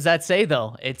 Well, what does that say,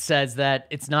 though? It says that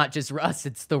it's not just Russ,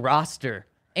 it's the roster.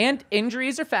 And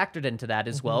injuries are factored into that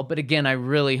as well. But again, I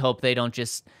really hope they don't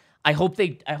just I hope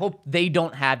they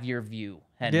don't have your view,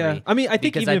 Henry. Yeah. I mean, I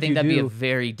think because even I if think you that'd be do, a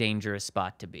very dangerous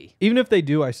spot to be. even if they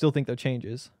do, I still think there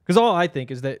changes. Because all I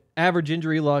think is that average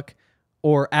injury luck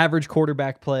or average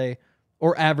quarterback play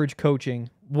or average coaching,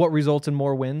 what results in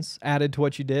more wins added to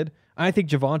what you did? I think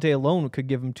Javonte alone could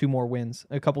give him 2 more wins,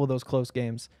 a couple of those close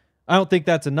games. I don't think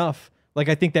that's enough.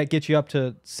 I think that gets you up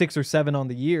to 6 or 7 on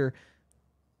the year.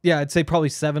 Yeah, I'd say probably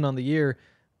 7 on the year.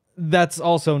 That's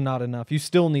also not enough. You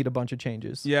still need a bunch of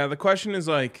changes. Yeah, the question is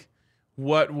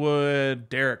what would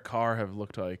Derek Carr have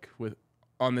looked like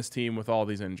on this team with all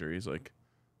these injuries?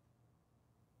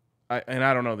 I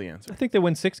don't know the answer. I think they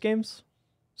win 6 games,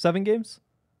 7 games,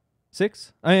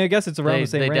 6. I mean, I guess it's around the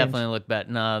same range. They definitely look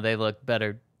better. No, they look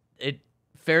better.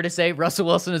 Fair to say, Russell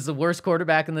Wilson is the worst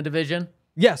quarterback in the division.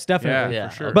 Yes, definitely. Yeah,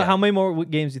 for sure. But how many more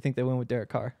games do you think they win with Derek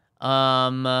Carr?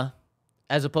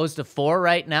 As opposed to 4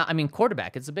 right now. I mean,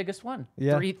 quarterback is the biggest one.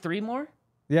 Yeah. 3 more?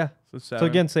 Yeah. So 7. So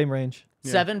again, same range.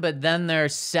 7, but then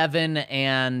there's 7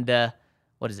 and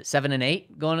 7 and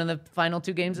 8 going in the final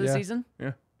 2 games of the season?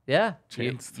 Yeah. Yeah.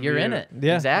 You're in it.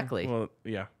 Yeah. Exactly. Well,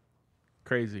 yeah.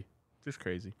 Crazy. Just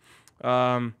crazy.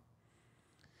 All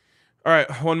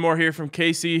right, one more here from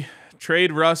Casey.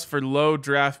 Trade Russ for low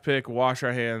draft pick. Wash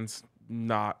our hands.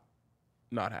 Not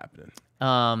happening.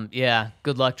 Yeah,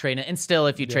 good luck trading. And still,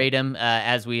 if you trade him,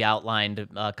 as we outlined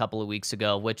a couple of weeks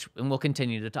ago, and we'll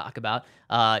continue to talk about,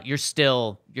 your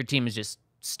team is just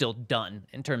still done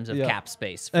in terms of cap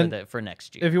space for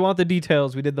next year. If you want the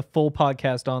details, we did the full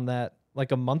podcast on that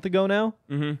a month ago now,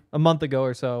 a month ago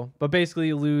or so. But basically,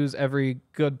 you lose every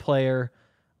good player.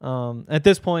 At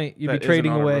this point, you'd be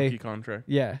trading away a rookie contract.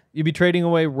 Yeah, you'd be trading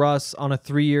away Russ on a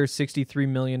 3-year, $63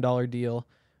 million deal,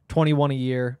 21 a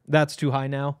year. That's too high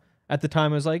now. At the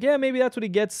time, I was like, yeah, maybe that's what he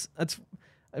gets. That's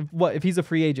what if he's a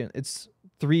free agent? It's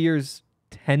 3 years,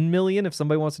 $10 million if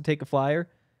somebody wants to take a flyer.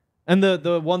 And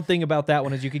the one thing about that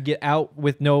one is you could get out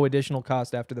with no additional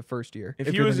cost after the first year. If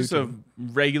he was just a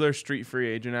regular street free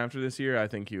agent after this year, I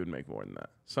think he would make more than that.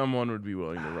 Someone would be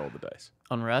willing to roll the dice.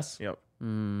 On Russ? Yep. A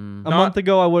month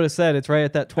ago, I would have said it's right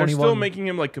at that 21. They're still making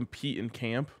him compete in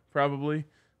camp, probably.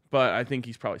 But I think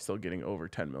he's probably still getting over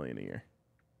 $10 million a year.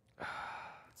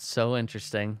 So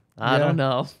interesting. I don't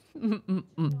know.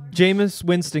 Jameis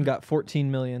Winston got $14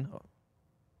 million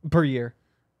per year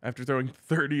after throwing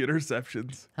 30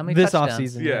 interceptions. How many this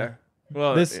touchdowns? offseason? Yeah.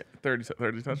 Well, 30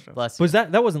 touchdowns. Was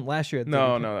that wasn't last year?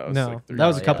 No, that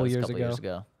was a couple years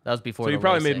ago. That was before. So you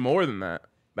probably made more than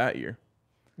that year.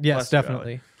 Yes,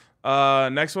 definitely.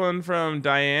 Next one from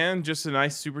Diane. Just a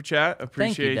nice super chat.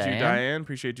 Appreciate you, Diane.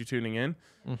 Appreciate you tuning in.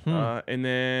 And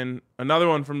then another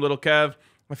one from Little Kev.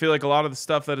 I feel like a lot of the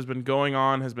stuff that has been going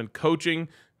on has been coaching,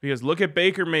 because look at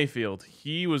Baker Mayfield.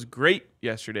 He was great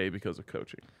yesterday because of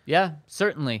coaching. Yeah,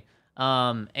 certainly.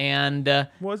 There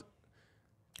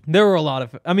were a lot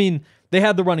of. I mean, they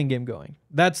had the running game going.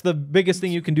 That's the biggest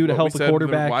thing you can do to help a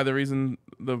quarterback. Why the reason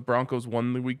the Broncos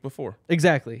won the week before.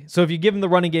 Exactly. So if you give him the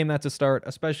running game, that's a start,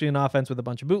 especially an offense with a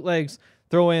bunch of bootlegs.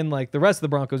 Throw in like the rest of the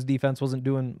Broncos defense wasn't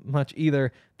doing much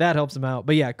either. That helps them out.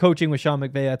 But yeah, coaching with Sean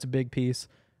McVay, that's a big piece.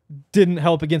 Didn't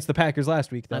help against the Packers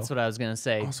last week, though. That's what I was going to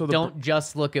say. Also, don't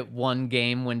just look at one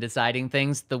game when deciding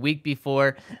things. The week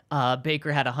before,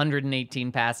 Baker had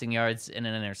 118 passing yards and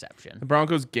an interception. The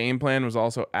Broncos' game plan was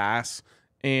also ass,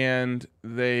 and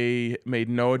they made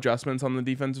no adjustments on the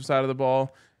defensive side of the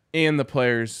ball, and the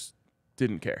players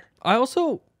didn't care.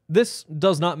 This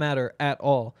does not matter at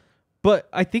all, but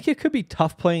I think it could be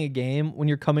tough playing a game when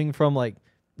you're coming from like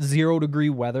 0-degree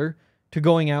weather to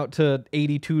going out to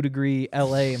 82-degree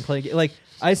LA and playing. Like,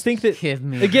 I think that Give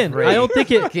me again, a break. I don't think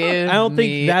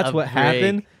me that's a what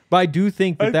happened, but I do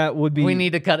think that would be. We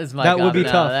need to cut his mic That would off be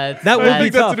now. tough. That's- That would I be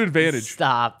think that's tough. an advantage.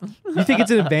 Stop. You think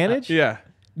it's an advantage? Yeah.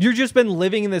 You're just been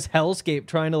living in this hellscape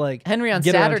trying to like Henry, on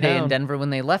get around Saturday in town. Denver,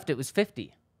 when they left, it was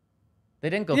 50. They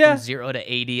didn't go Yeah. from 0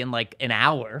 to 80 in like an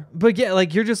hour. But yeah,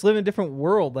 like you're just living in a different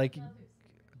world. Like, Give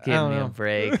don't me a know.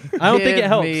 break. I don't think it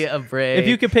helps. Give me a break. if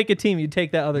you could pick a team, you'd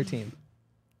take that other team.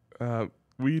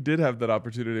 We did have that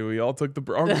opportunity. We all took the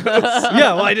Broncos.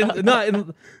 Yeah, well, I didn't. Not.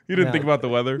 You didn't No. think about the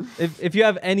weather. If you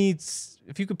have any,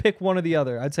 if you could pick one or the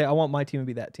other, I'd say I want my team to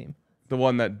be that team. The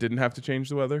one that didn't have to change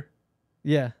the weather?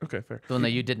 Yeah. Okay, fair. the one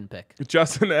that you didn't pick.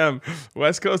 Justin M.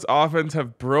 West Coast offense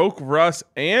have broke Russ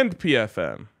and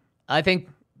PFM. I think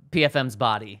PFM's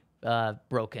body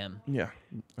broke him. Yeah,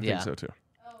 I Yeah. think so too.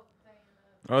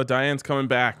 Oh, Diane's coming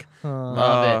back.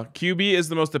 Love it. QB is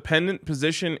the most dependent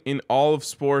position in all of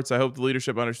sports. I hope the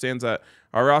leadership understands that.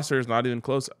 Our roster is not even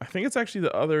close. I think it's actually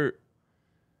the other.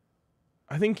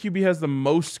 I think QB has the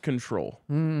most control.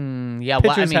 Yeah,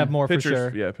 Pitchers I mean, have more Pitchers, for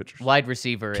sure. yeah, pitchers. wide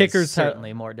receiver Kickers is have-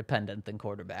 certainly more dependent than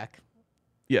quarterback.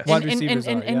 Yes. Wide And receivers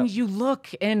are, yeah. you look,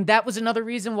 and that was another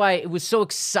reason why it was so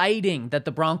exciting that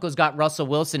the Broncos got Russell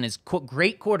Wilson. Is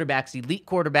great quarterbacks, elite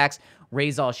quarterbacks,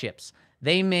 raise all ships.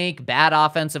 They make bad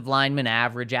offensive linemen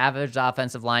average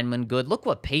offensive linemen good. Look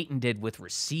what Peyton did with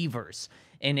receivers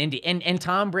in Indy, and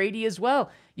Tom Brady as well.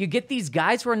 You get these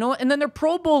guys who are and then they're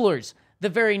Pro Bowlers the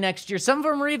very next year. Some of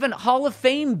them are even Hall of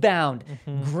Fame bound.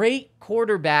 Great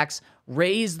quarterbacks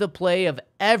raise the play of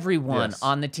everyone Yes.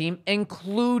 on the team,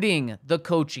 including the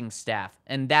coaching staff.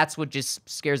 And that's what just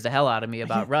scares the hell out of me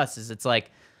about Russ, is it's like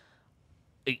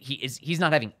he's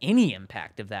not having any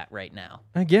impact of that right now.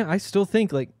 Again, I still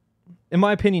think, like, in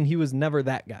my opinion, he was never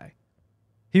that guy.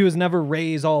 He was never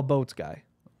raise all boats guy.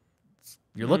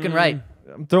 You're looking right.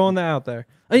 I'm throwing that out there.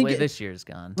 I The think, way this year's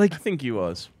gone. like, I think he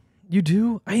was. you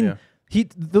do. I mean, Yeah.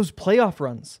 those playoff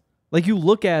runs. Like, you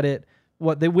look at it.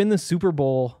 What, they win the Super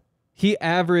Bowl. He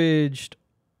averaged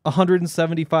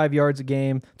 175 yards a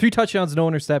game, 3 touchdowns, no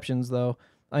interceptions though,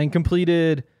 and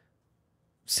completed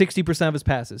 60% of his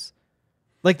passes.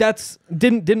 Like, that's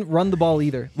didn't run the ball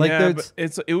either. Like, yeah, that's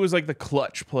but it was like the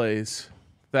clutch plays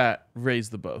that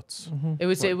raised the boats. It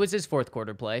was his fourth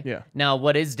quarter play. Yeah. Now,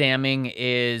 what is damning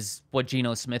is what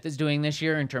Geno Smith is doing this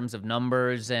year in terms of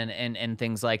numbers and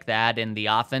things like that, and the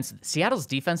offense. Seattle's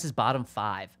defense is bottom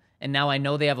 5, and now I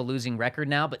know they have a losing record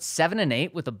now, but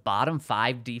 7-8 with a bottom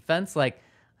 5 defense, like,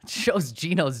 shows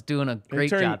Geno's doing a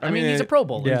great job. I mean, he's a Pro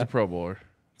Bowler. He's Yeah. a Pro Bowler.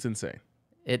 It's insane.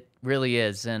 It really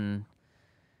is, and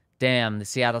damn, the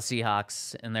Seattle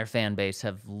Seahawks and their fan base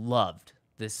have loved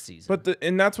this season. But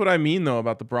and that's what I mean though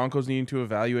about the Broncos needing to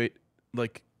evaluate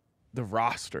like the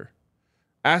roster.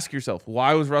 Ask yourself,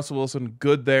 why was Russell Wilson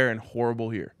good there and horrible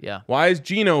here? Yeah. Why is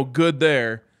Geno good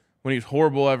there when he's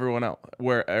horrible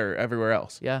everywhere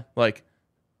else? Yeah. Like,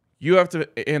 you have to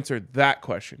answer that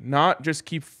question, not just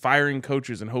keep firing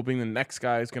coaches and hoping the next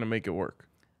guy is going to make it work.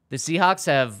 The Seahawks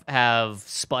have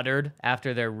sputtered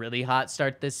after their really hot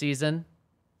start this season.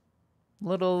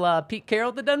 Little Pete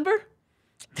Carroll to Denver?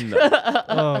 No,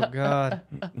 oh god.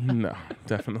 no,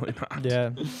 definitely not.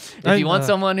 Yeah. If you want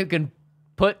someone who can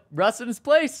put Russ in his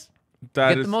place, That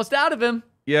get is- the most out of him.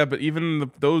 Yeah, but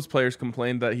even those players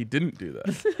complained that he didn't do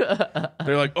that.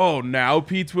 They're like, oh, now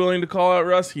Pete's willing to call out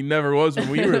Russ? He never was when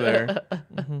we were there.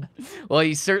 Well,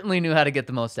 he certainly knew how to get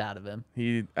the most out of him.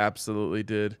 He absolutely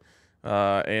did.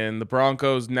 And the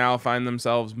Broncos now find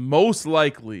themselves most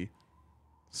likely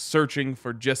searching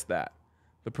for just that.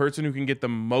 The person who can get the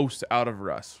most out of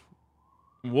Russ.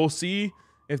 We'll see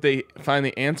if they find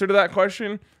the answer to that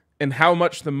question and how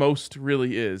much the most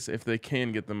really is, if they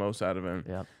can get the most out of him.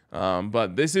 Yep.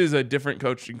 But this is a different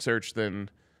coaching search than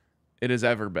it has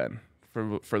ever been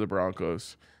for the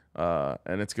Broncos.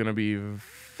 And it's going to be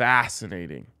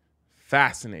fascinating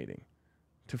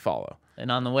to follow.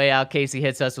 And on the way out, Casey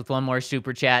hits us with one more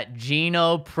super chat.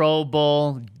 Geno Pro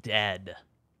Bowl dead.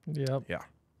 Yep. Yeah.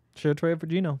 Should have traded for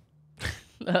Geno.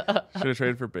 Should have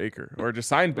traded for Baker or just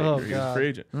signed Baker. Oh, He was a God. free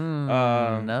agent.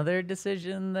 Another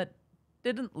decision that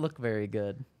didn't look very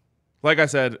good. Like I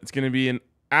said, it's going to be an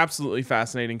absolutely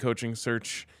fascinating coaching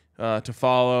search to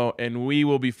follow, and we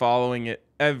will be following it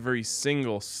every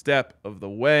single step of the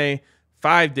way,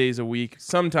 5 days a week,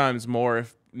 sometimes more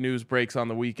if news breaks on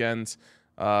the weekends.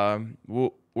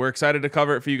 We're excited to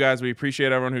cover it for you guys. We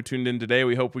appreciate everyone who tuned in today.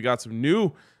 We hope we got some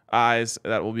new eyes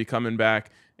that will be coming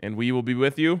back, and we will be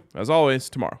with you, as always,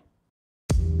 tomorrow.